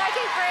for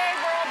 2nd grade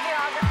world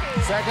geography.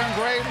 2nd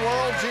grade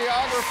world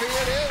geography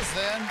it is,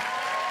 then.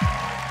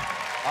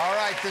 All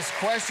right, this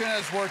question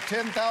is worth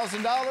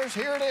 $10,000.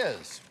 Here it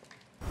is.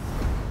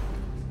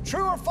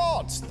 True or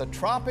false, the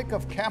Tropic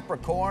of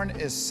Capricorn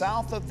is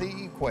south of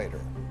the equator?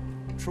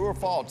 True or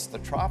false, the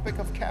Tropic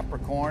of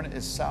Capricorn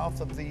is south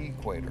of the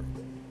equator?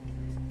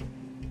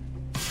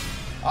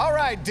 All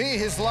right, D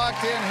has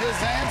locked in his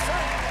answer.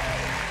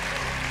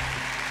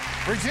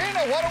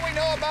 Regina, what do we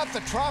know about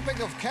the Tropic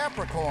of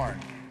Capricorn?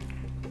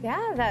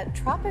 Yeah, that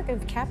Tropic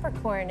of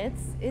Capricorn,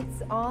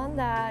 it's on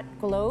that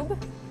globe.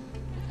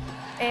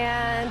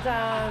 And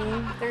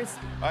there's...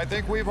 I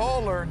think we've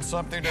all learned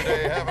something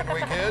today, haven't we,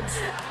 kids?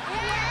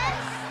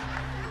 Yes.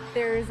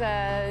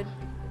 There's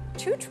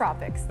 2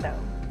 tropics, though,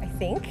 I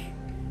think.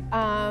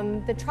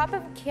 The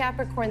Tropic of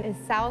Capricorn is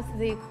south of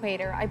the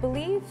equator. I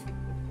believe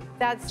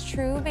that's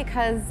true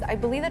because I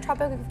believe the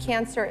Tropic of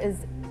Cancer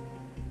is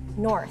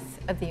north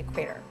of the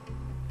equator.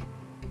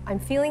 I'm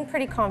feeling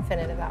pretty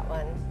confident about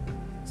one.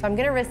 So I'm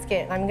gonna risk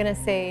it. I'm gonna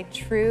say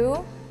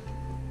true,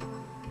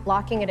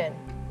 locking it in.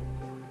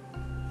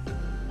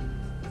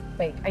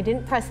 Wait, I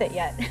didn't press it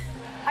yet.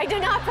 I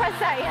did not press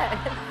that yet.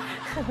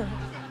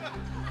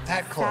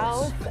 That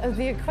close. South of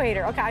the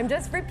equator. Okay, I'm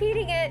just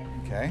repeating it.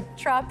 Okay.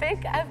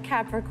 Tropic of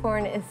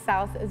Capricorn is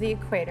south of the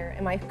equator.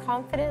 Am I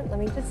confident? Let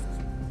me just...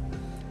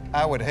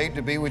 I would hate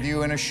to be with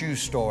you in a shoe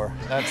store.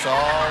 That's all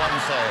I'm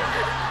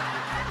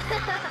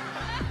saying.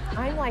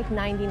 I'm like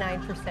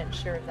 99%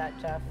 sure of that,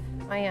 Jeff.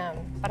 I am.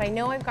 But I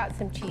know I've got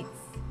some cheats.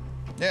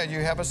 Yeah, you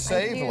have a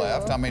save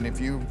left. I mean, if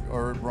you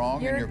are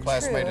wrong and your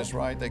classmate true. is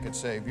right, they could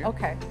save you.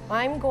 Okay,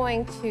 I'm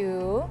going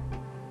to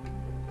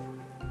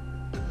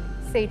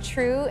say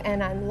true,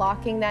 and I'm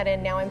locking that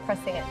in. Now I'm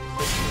pressing it.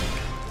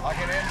 Lock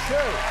it in,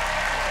 true.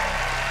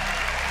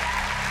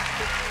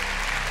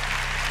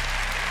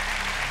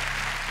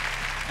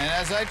 And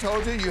as I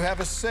told you, you have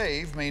a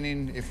save,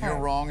 meaning if you're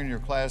wrong and your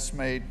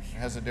classmate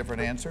has a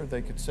different answer,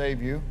 they could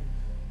save you.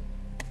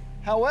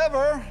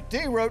 However,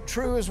 Dee wrote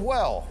true as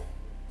well.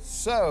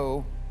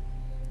 So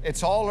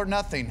it's all or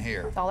nothing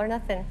here. It's all or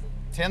nothing.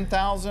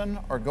 10,000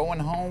 or going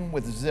home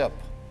with zip.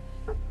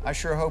 I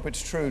sure hope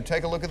it's true.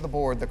 Take a look at the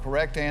board. The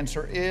correct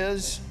answer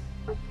is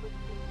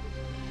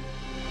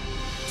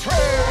true.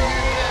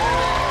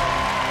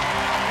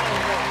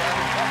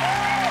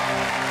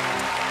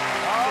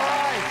 All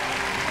right.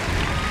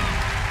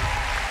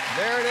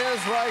 There it is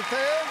right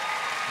there.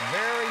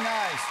 Very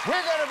nice.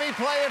 We're going to be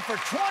playing for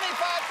 $25,000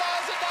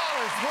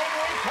 when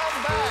we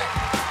come back.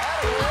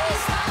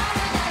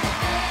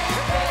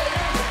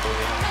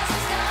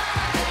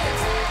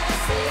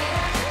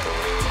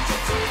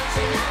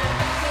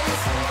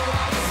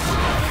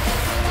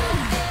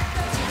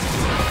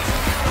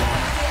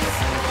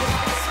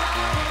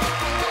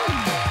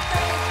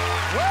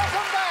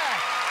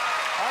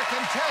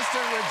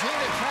 Contestant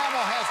Regina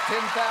Trammell has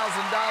 $10,000,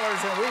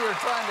 and we are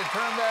trying to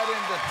turn that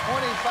into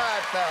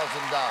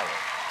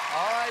 $25,000.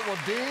 All right, well,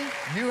 Dee,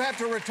 you have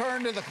to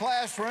return to the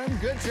classroom.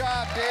 Good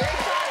job, Dee.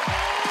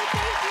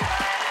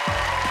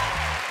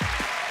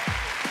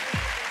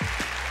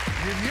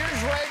 You've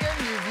used Reagan,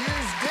 you've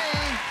used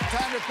Dee.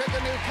 Time to pick a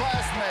new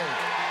classmate.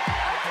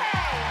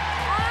 Okay,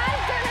 I'm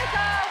gonna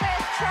go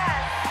with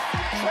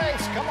Trace.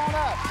 Trace, come on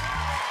up.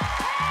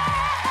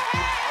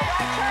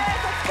 All right,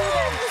 Trace, let's do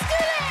this. Let's do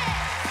this.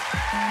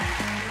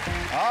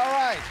 All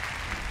right,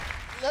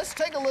 let's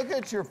take a look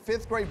at your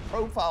 5th grade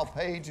profile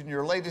page and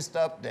your latest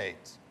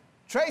updates.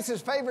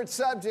 Trace's favorite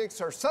subjects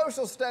are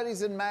social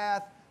studies and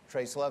math.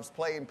 Trace loves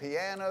playing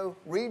piano,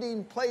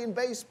 reading, playing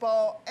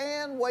baseball,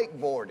 and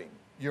wakeboarding.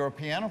 You're a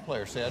piano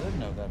player, see, I didn't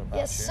know that about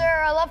you. Yes,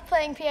 sir, I love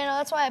playing piano.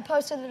 That's why I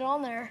posted it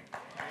on there.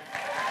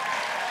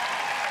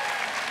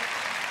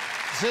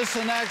 Is this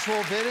an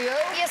actual video?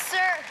 Yes,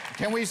 sir.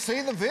 Can we see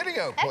the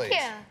video, please?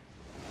 Heck yeah.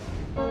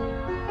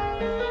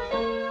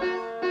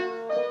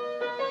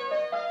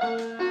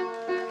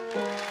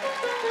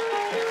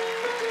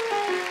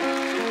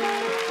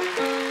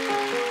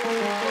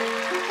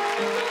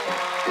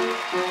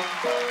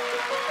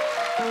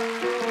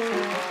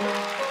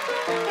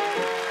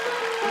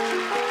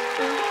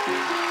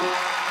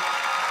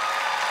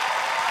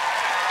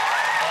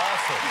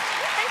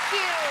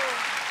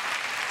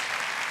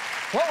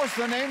 What was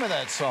the name of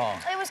that song?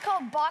 It was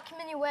called Bach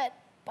Minuet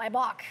by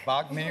Bach.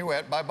 Bach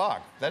Minuet by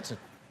Bach. That's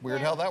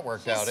weird how that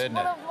worked out, isn't it? He's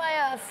one of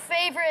my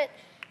favorite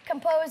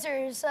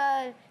composers,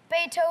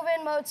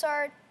 Beethoven,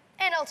 Mozart,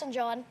 and Elton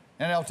John.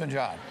 And Elton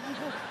John.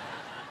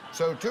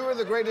 So 2 of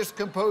the greatest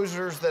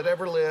composers that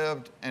ever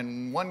lived,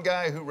 and one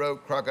guy who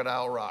wrote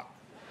Crocodile Rock.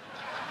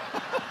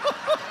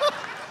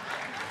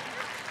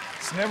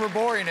 It's never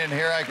boring in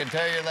here, I can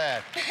tell you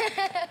that.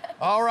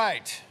 All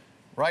right.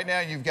 Right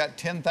now, you've got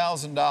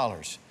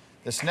 $10,000.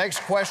 This next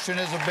question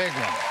is a big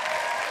one.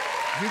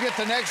 If you get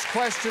the next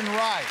question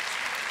right,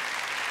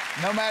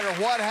 no matter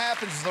what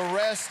happens the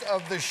rest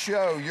of the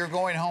show, you're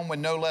going home with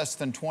no less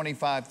than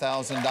 $25,000,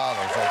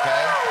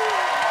 okay?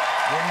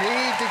 We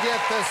need to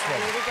get this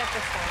one.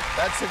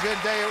 That's a good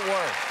day at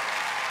work.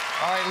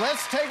 All right,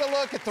 let's take a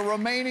look at the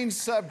remaining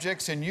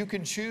subjects, and you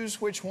can choose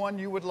which one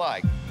you would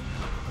like.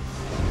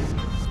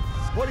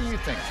 What do you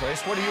think,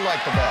 Trace? What do you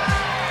like the best?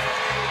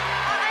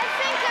 I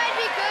think I'd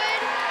be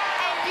good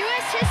at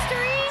U.S.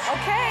 history.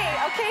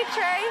 Okay,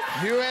 Trace.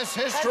 U.S.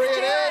 history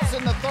it is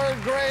in the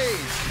 3rd grade.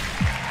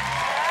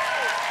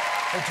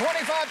 For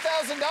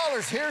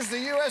 $25,000, here's the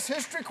U.S.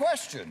 history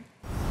question.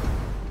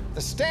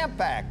 The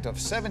Stamp Act of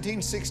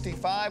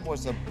 1765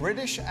 was a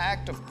British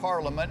Act of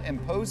Parliament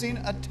imposing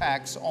a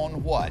tax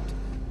on what?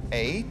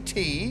 A,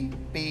 tea,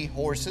 B,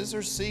 horses,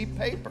 or C,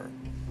 paper?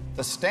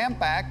 The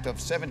Stamp Act of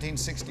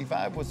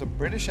 1765 was a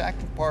British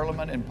act of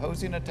Parliament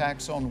imposing a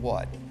tax on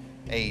what?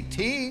 A,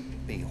 tea,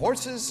 B,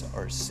 horses,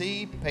 or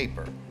C,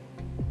 paper?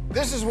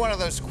 This is one of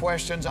those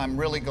questions I'm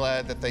really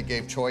glad that they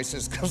gave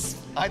choices because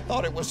I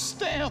thought it was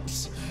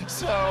stamps.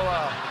 So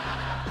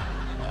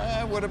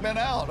I would have been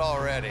out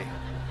already.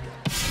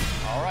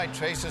 All right,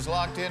 Trace has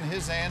locked in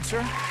his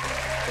answer.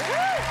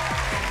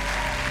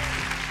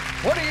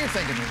 What are you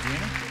thinking,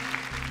 Regina?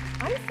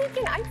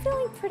 I'm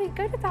feeling pretty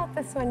good about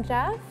this one,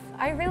 Jeff.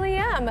 I really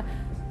am.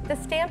 The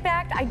Stamp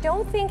Act, I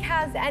don't think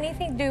has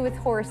anything to do with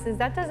horses.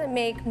 That doesn't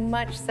make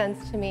much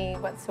sense to me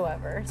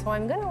whatsoever. So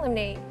I'm gonna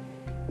eliminate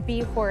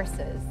B,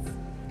 horses.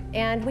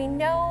 And we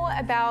know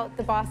about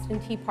the Boston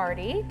Tea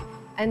Party.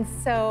 And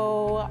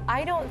so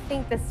I don't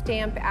think the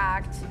Stamp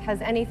Act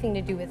has anything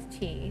to do with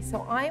tea.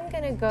 So I'm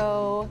gonna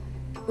go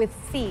with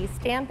C.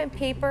 Stamp and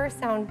paper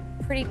sound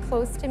pretty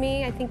close to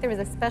me. I think there was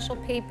a special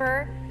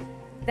paper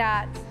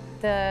that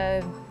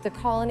the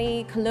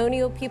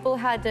colonial people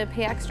had to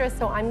pay extra.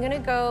 So I'm gonna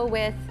go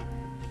with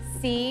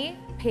C,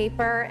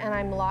 paper, and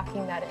I'm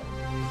locking that in.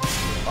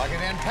 Locking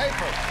in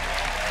paper.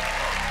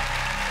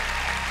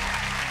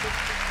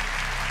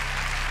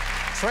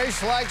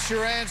 Trace likes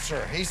your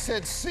answer. He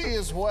said C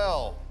as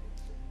well.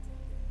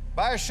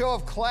 By a show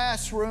of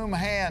classroom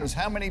hands,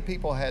 how many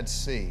people had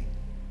C?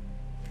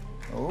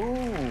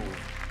 Ooh,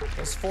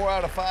 that's 4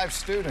 out of 5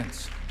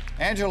 students.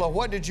 Angela,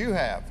 what did you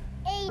have?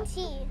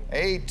 A-T.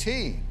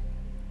 A-T.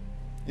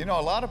 You know,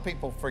 a lot of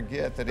people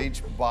forget that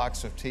each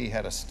box of tea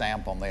had a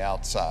stamp on the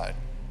outside.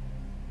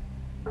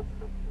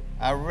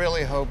 I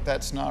really hope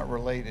that's not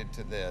related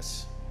to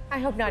this. I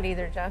hope not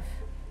either, Jeff.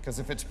 Because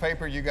if it's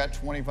paper, you got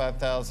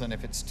 25,000.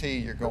 If it's tea,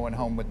 you're going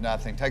home with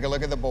nothing. Take a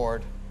look at the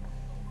board.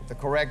 The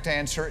correct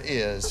answer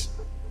is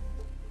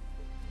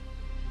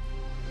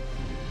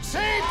C,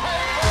 paper!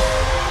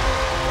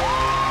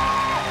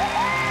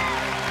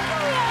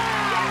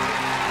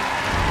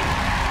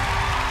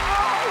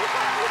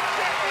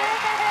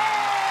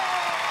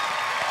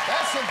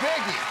 That's a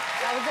biggie.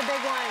 That was a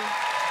big one.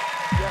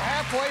 You're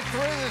halfway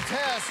through the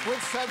test.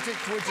 Which subject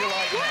would you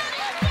like next?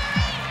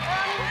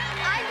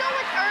 I go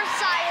with earth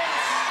science.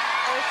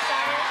 Earth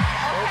science.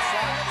 Okay. Earth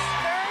science.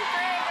 Third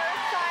grade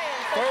earth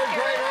science. Third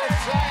grade earth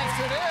science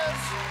it is.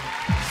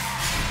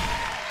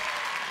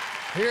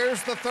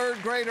 Here's the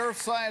third grade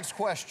earth science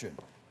question.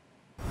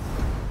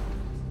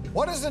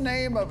 What is the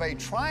name of a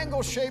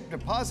triangle-shaped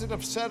deposit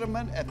of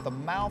sediment at the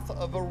mouth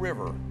of a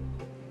river?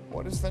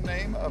 What is the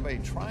name of a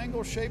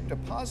triangle-shaped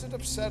deposit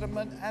of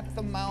sediment at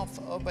the mouth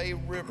of a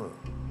river?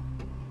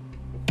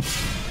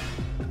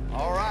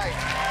 All right.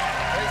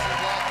 Trace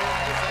has locked in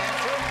his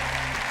answer.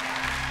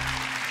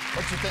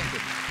 What you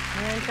thinking?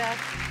 Man, Jeff,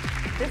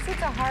 this is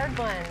a hard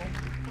one.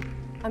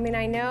 I mean,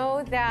 I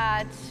know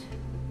that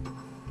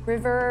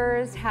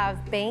rivers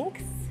have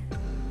banks,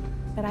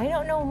 but I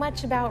don't know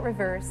much about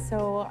rivers,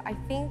 so I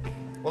think...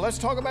 Well, let's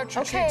talk about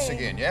your cheats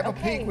again. You have a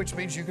peek, which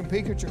means you can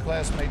peek at your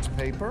classmates'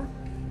 paper.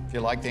 If you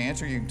like the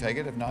answer, you can take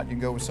it. If not, you can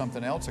go with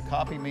something else. A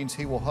copy means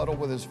he will huddle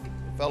with his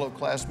fellow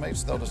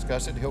classmates. They'll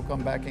discuss it. He'll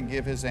come back and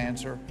give his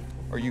answer.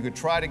 Or you could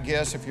try to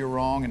guess if you're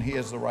wrong and he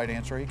has the right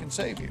answer. He can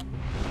save you.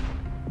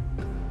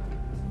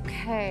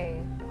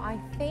 Okay, I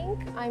think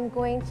I'm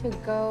going to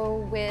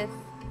go with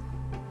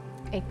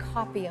a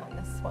copy on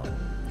this one.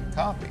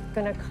 Copy. I'm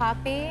gonna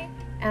copy,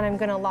 and I'm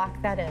gonna lock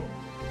that in.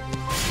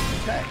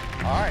 Okay,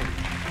 all right.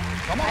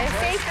 Come on, I have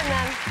Trace. faith in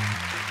them.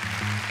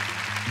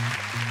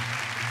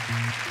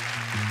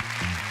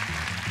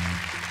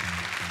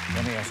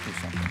 Let me ask you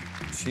something.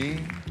 She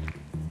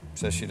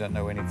says she doesn't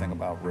know anything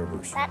about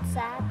rivers. That's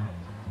sad.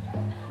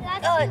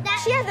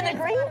 She has a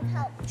degree?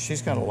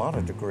 She's got a lot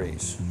of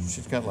degrees.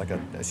 She's got like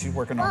she's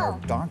working on her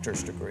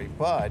doctor's degree,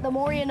 but... The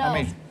more you know.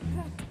 I mean,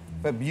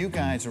 but you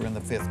guys are in the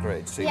 5th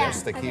grade. See,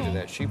 that's the key to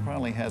that. She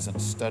probably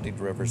hasn't studied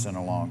rivers in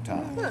a long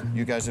time.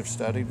 You guys have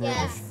studied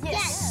rivers?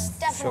 Yes,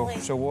 definitely.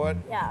 So what?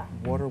 Yeah.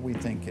 What are we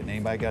thinking?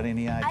 Anybody got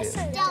any ideas?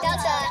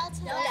 Delta.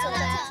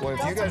 Well,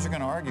 if you guys are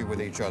going to argue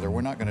with each other,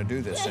 we're not going to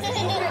do this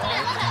anymore.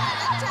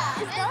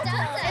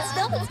 It's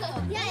Delta.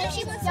 Yeah,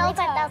 she was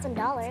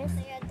 $25,000.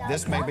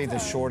 This may be the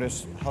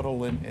shortest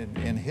huddle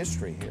in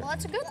history here. Well,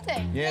 that's a good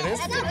thing. Yeah, it is.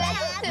 That's Good. a good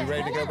thing. You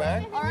ready to go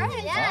back? All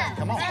right, yeah. All right,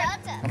 come on.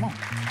 Come on.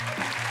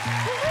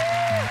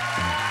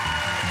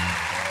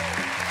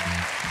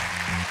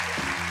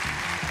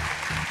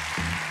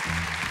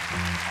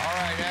 All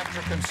right,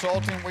 after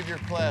consulting with your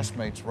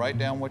classmates, write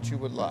down what you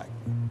would like.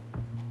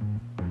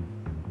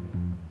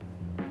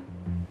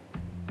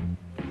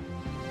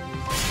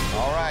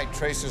 All right,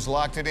 Trace has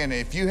locked it in.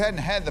 If you hadn't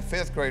had the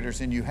 5th graders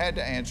and you had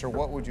to answer,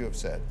 what would you have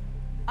said?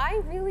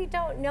 I really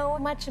don't know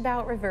much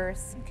about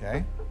rivers.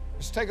 Okay.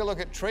 Let's take a look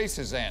at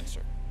Trace's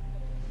answer.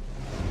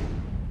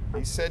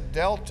 He said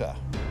Delta.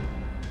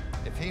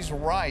 If he's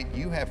right,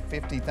 you have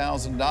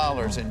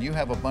 $50,000 and you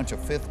have a bunch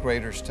of 5th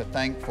graders to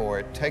thank for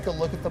it. Take a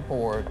look at the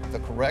board. The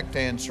correct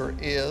answer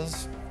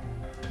is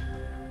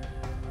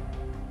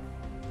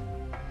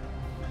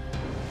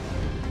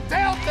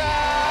Delta!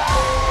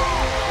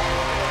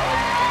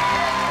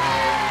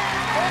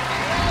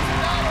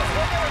 $50,000.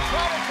 We're going to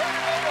try to turn it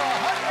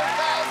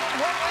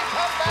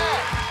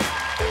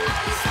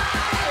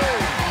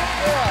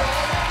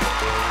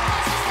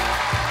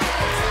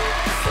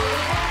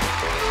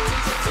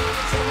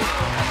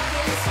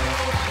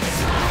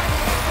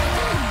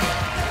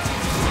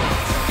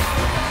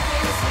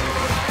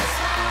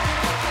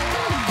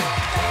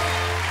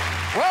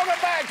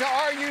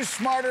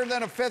smarter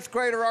than a 5th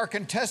grader. Our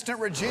contestant,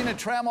 Regina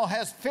Trammell,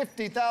 has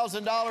 $50,000. We're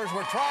trying to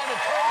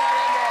turn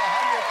that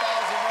into $100,000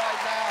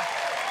 right now.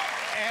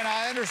 And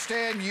I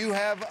understand you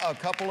have a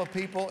couple of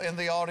people in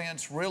the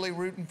audience really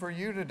rooting for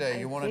you today.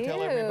 You want to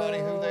tell everybody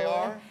who they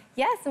are?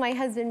 Yes, my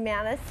husband,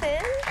 Madison.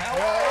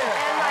 Hello.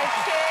 And my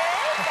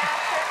kids,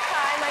 after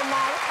Kai, my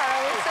mom,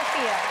 Carl, and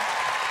Sophia.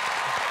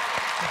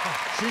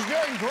 She's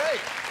doing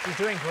great. She's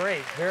doing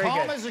great. Very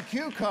calm good. as a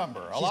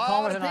cucumber. She's a lot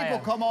calmer of than I people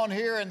am. come on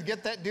here and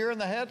get that deer in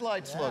the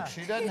headlights look.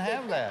 She doesn't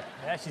have that.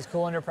 Yeah, she's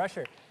cool under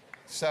pressure.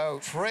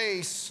 So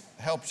Trace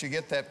helps you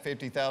get that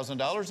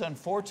 $50,000.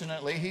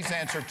 Unfortunately, he's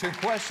answered 2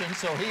 questions,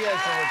 so he has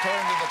to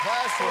return to the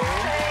classroom.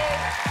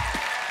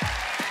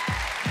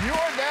 You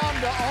are down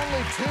to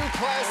only 2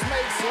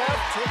 classmates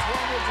left. Which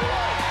one would you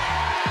like?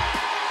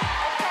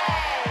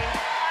 Okay,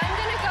 I'm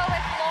gonna go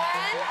with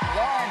Lauren.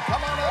 Lauren,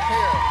 come on up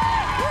here.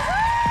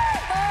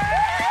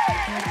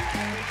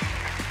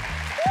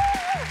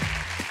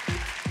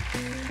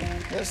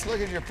 Let's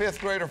look at your 5th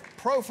grader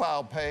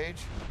profile page.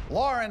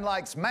 Lauren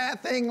likes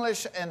math,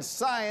 English, and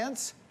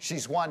science.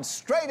 She's won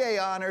straight A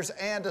honors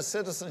and a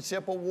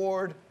citizenship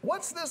award.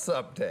 What's this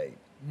update?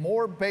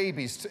 More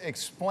babies.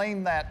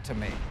 Explain that to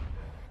me.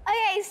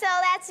 Okay, so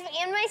that's me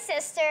and my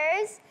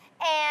sisters,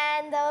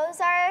 and those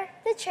are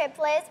the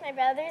triplets, my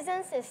brothers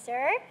and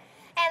sister.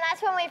 And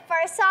that's when we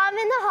first saw them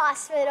in the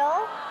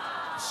hospital.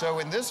 So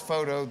in this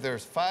photo,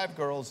 there's 5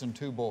 girls and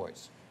 2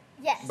 boys.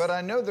 Yes. But I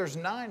know there's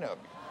 9 of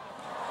you.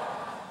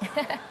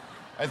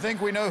 I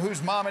think we know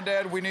whose mom and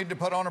dad we need to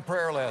put on a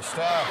prayer list.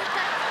 9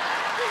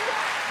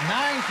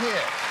 kids.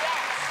 Yes.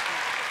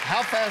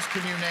 How fast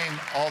can you name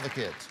all the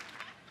kids?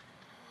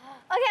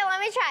 Okay,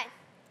 let me try.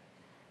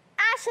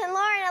 Ashlyn,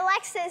 Lauren,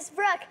 Alexis,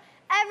 Brooke,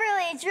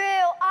 Everly, Drew,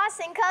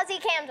 Austin, Cozy,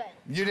 Camden.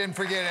 You didn't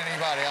forget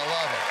anybody. I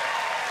love it.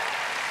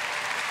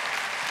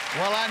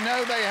 Well, I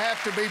know they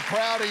have to be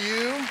proud of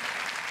you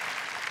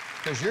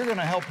because you're going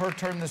to help her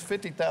turn this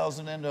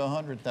 $50,000 into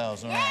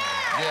 $100,000. Yeah,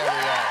 we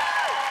are.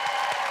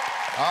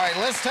 All right,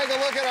 let's take a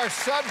look at our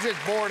subject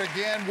board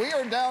again. We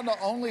are down to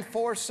only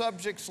 4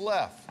 subjects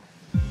left.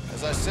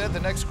 As I said, the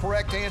next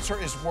correct answer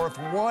is worth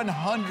 $100,000. What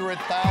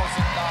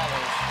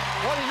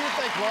do you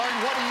think, Lauren?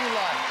 What do you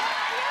like?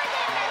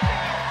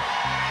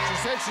 She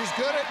said she's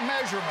good at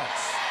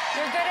measurements.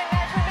 You're good at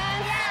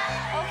measurements?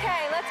 Yeah.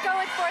 Okay, let's go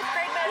with 4th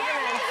grade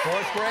measurements.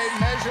 4th grade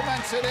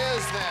measurements it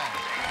is then.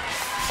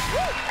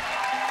 Woo.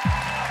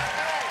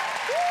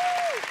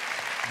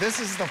 This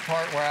is the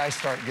part where I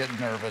start getting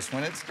nervous.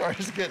 When it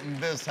starts getting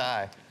this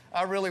high,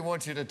 I really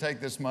want you to take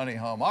this money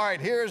home. All right,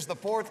 here's the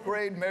 4th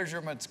grade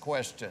measurements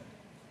question.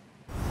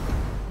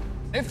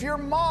 If your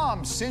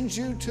mom sends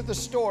you to the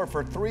store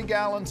for 3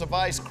 gallons of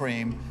ice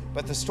cream,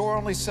 but the store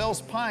only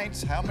sells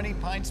pints, how many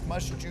pints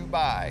must you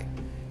buy?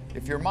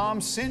 If your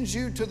mom sends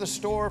you to the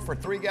store for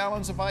 3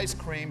 gallons of ice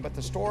cream, but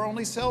the store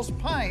only sells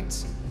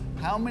pints,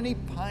 how many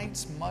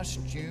pints must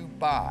you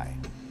buy?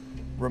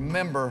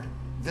 Remember,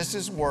 this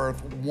is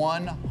worth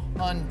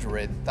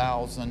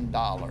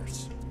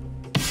 $100,000.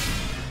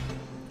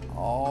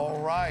 All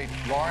right,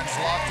 Lauren's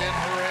locked in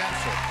her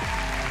answer.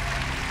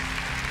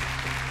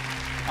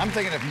 I'm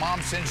thinking if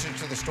mom sends you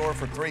to the store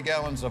for 3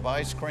 gallons of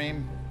ice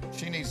cream,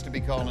 she needs to be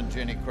calling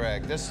Jenny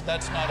Craig. That's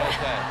not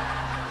okay.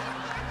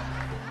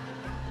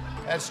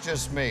 That's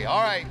just me.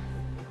 All right,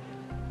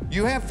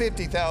 you have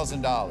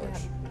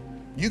 $50,000.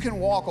 You can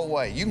walk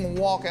away. You can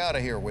walk out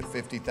of here with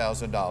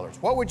 $50,000.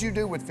 What would you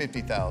do with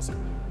 $50,000?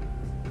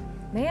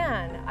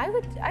 Man, I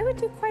would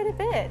do quite a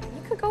bit.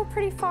 You could go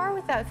pretty far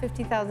with that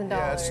 $50,000.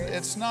 Yeah,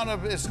 it's not a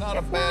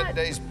bad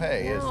day's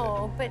pay, is it?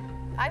 No, but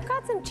I've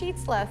got some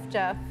cheats left,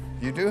 Jeff.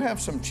 You do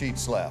have some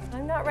cheats left.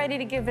 I'm not ready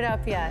to give it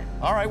up yet.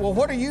 All right, well,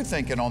 what are you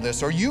thinking on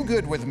this? Are you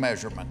good with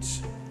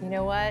measurements? You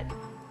know what?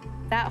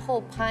 That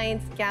whole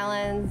pints,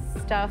 gallons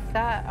stuff,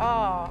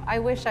 I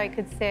wish I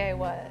could say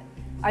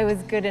I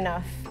was good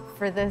enough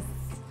for this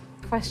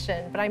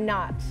question, but I'm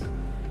not.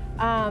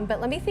 But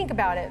let me think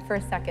about it for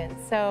a second.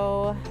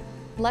 So,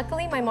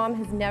 luckily, my mom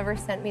has never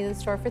sent me to the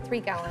store for 3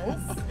 gallons.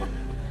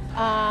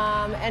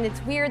 And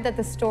it's weird that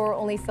the store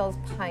only sells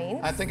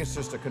pints. I think it's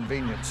just a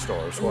convenience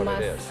store is what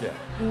it is, yeah.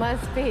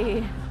 Must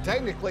be.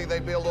 Technically,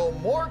 they'd be a little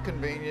more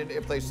convenient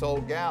if they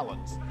sold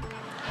gallons.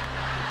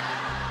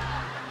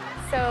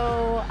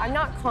 So I'm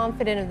not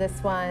confident of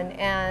this one,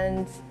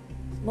 and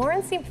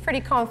Lauren seemed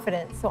pretty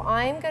confident, so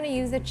I'm gonna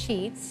use a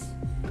cheat,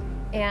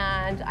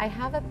 and I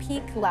have a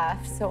peek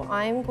left, so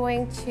I'm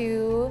going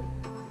to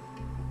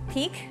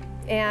peek,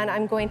 and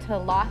I'm going to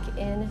lock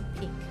in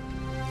peek.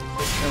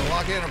 And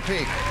lock in a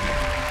peek.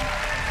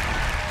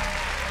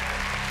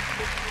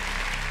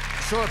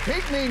 So a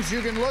peek means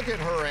you can look at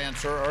her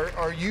answer.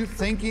 Are you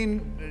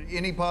thinking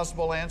any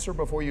possible answer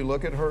before you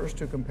look at hers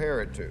to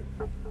compare it to?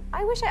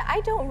 I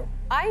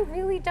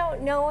really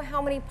don't know how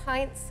many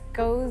pints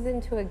goes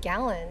into a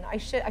gallon. I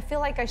feel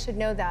like I should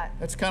know that.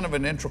 That's kind of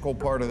an integral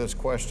part of this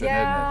question, isn't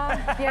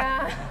it?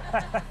 Yeah.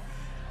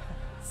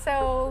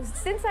 So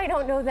since I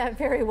don't know that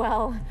very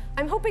well,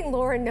 I'm hoping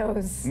Lauren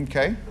knows.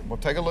 Okay, we'll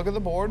take a look at the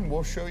board and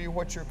we'll show you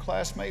what your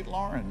classmate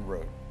Lauren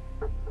wrote.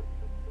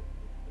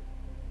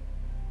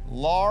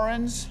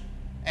 Lauren's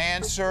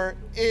answer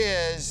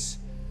is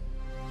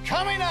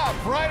coming up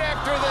right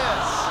after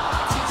this.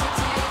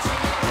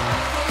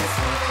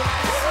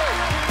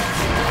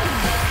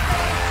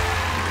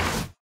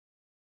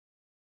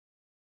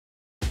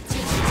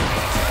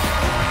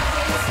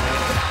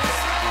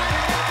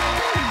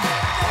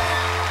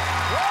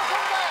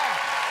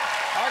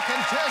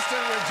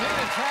 Contestant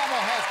Regina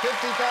Trammell has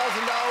 $50,000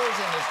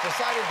 and has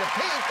decided to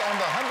peek on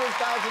the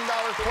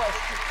 $100,000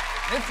 question.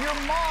 If your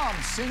mom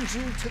sends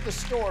you to the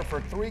store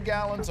for 3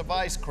 gallons of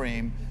ice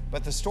cream,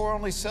 but the store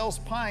only sells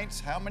pints,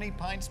 how many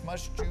pints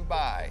must you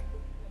buy?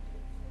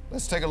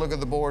 Let's take a look at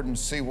the board and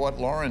see what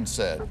Lauren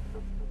said.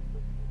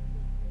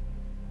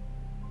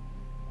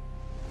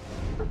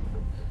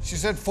 She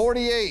said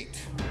 48.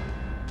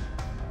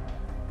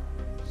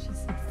 She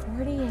said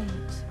 48.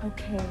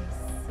 Okay,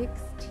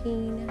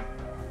 16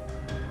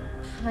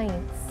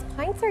 pints.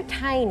 Pints are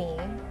tiny.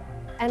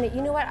 And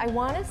you know what? I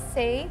want to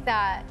say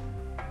that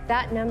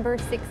that number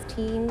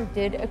 16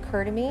 did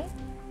occur to me.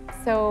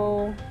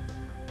 So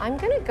I'm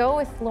going to go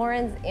with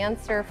Lauren's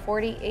answer,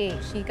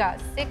 48. She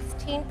got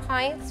 16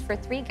 pints for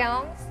 3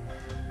 gallons.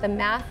 The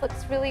math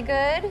looks really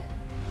good.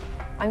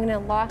 I'm going to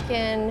lock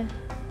in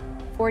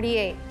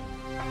 48.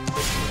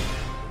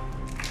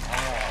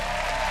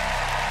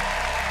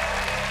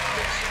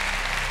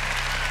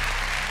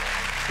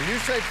 So you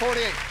say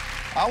 48.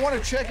 I want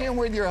to check in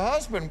with your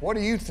husband. What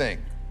do you think?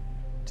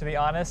 To be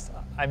honest,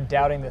 I'm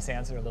doubting this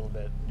answer a little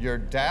bit. You're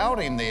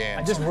doubting the answer?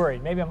 I'm just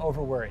worried. Maybe I'm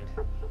over worried,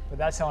 but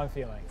that's how I'm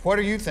feeling. What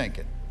are you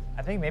thinking?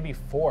 I think maybe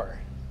 4.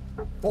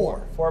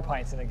 4? 4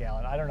 pints in a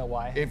gallon. I don't know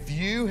why. If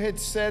you had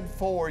said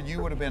 4,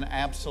 you would have been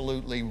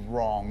absolutely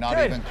wrong. Not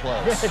Good. even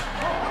close.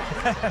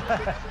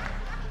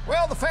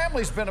 Well, the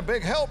family's been a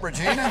big help,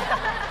 Regina.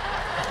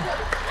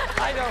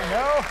 I don't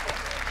know.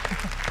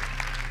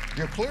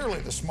 You're clearly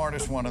the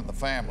smartest one in the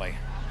family.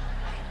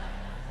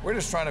 We're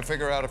just trying to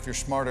figure out if you're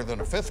smarter than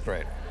a 5th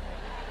grader.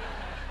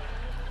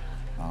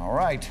 All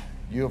right,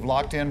 you have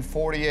locked in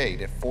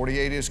 48. If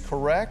 48 is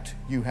correct,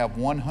 you have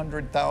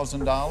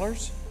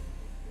 $100,000.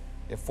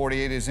 If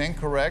 48 is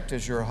incorrect,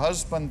 as your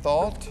husband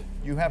thought,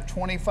 you have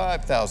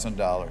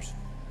 $25,000.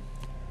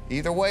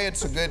 Either way,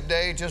 it's a good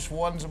day. Just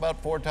one's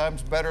about 4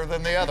 times better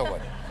than the other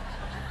one.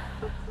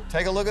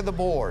 Take a look at the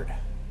board.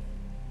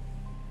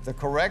 The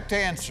correct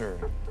answer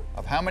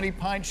of how many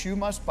pints you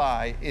must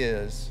buy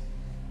is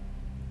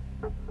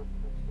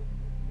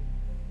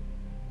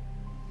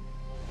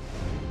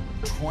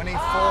 24.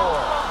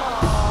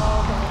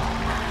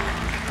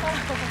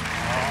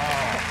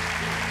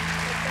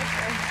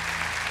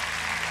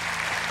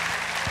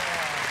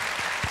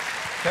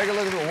 Take a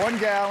look at it. 1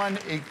 gallon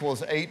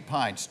equals 8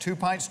 pints. 2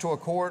 pints to a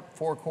quart,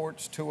 4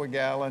 quarts to a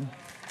gallon.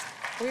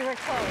 We were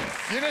close.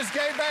 You just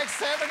gave back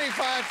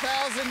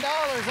 $75,000.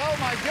 Oh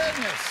my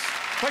goodness.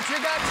 But you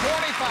got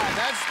 25.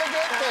 That's the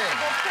good thing.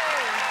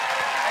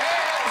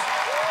 And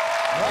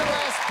one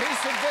last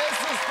piece of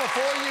business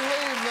before you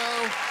leave,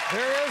 though.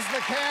 There is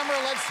the camera.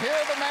 Let's hear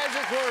the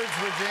magic words,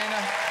 Regina.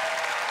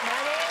 My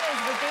name is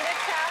Regina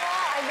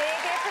Trammell. I may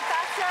be a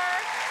professor,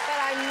 but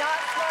I'm not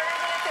smarter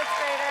than a 5th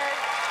grader.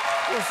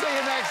 We'll see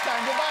you next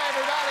time. Goodbye,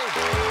 everybody.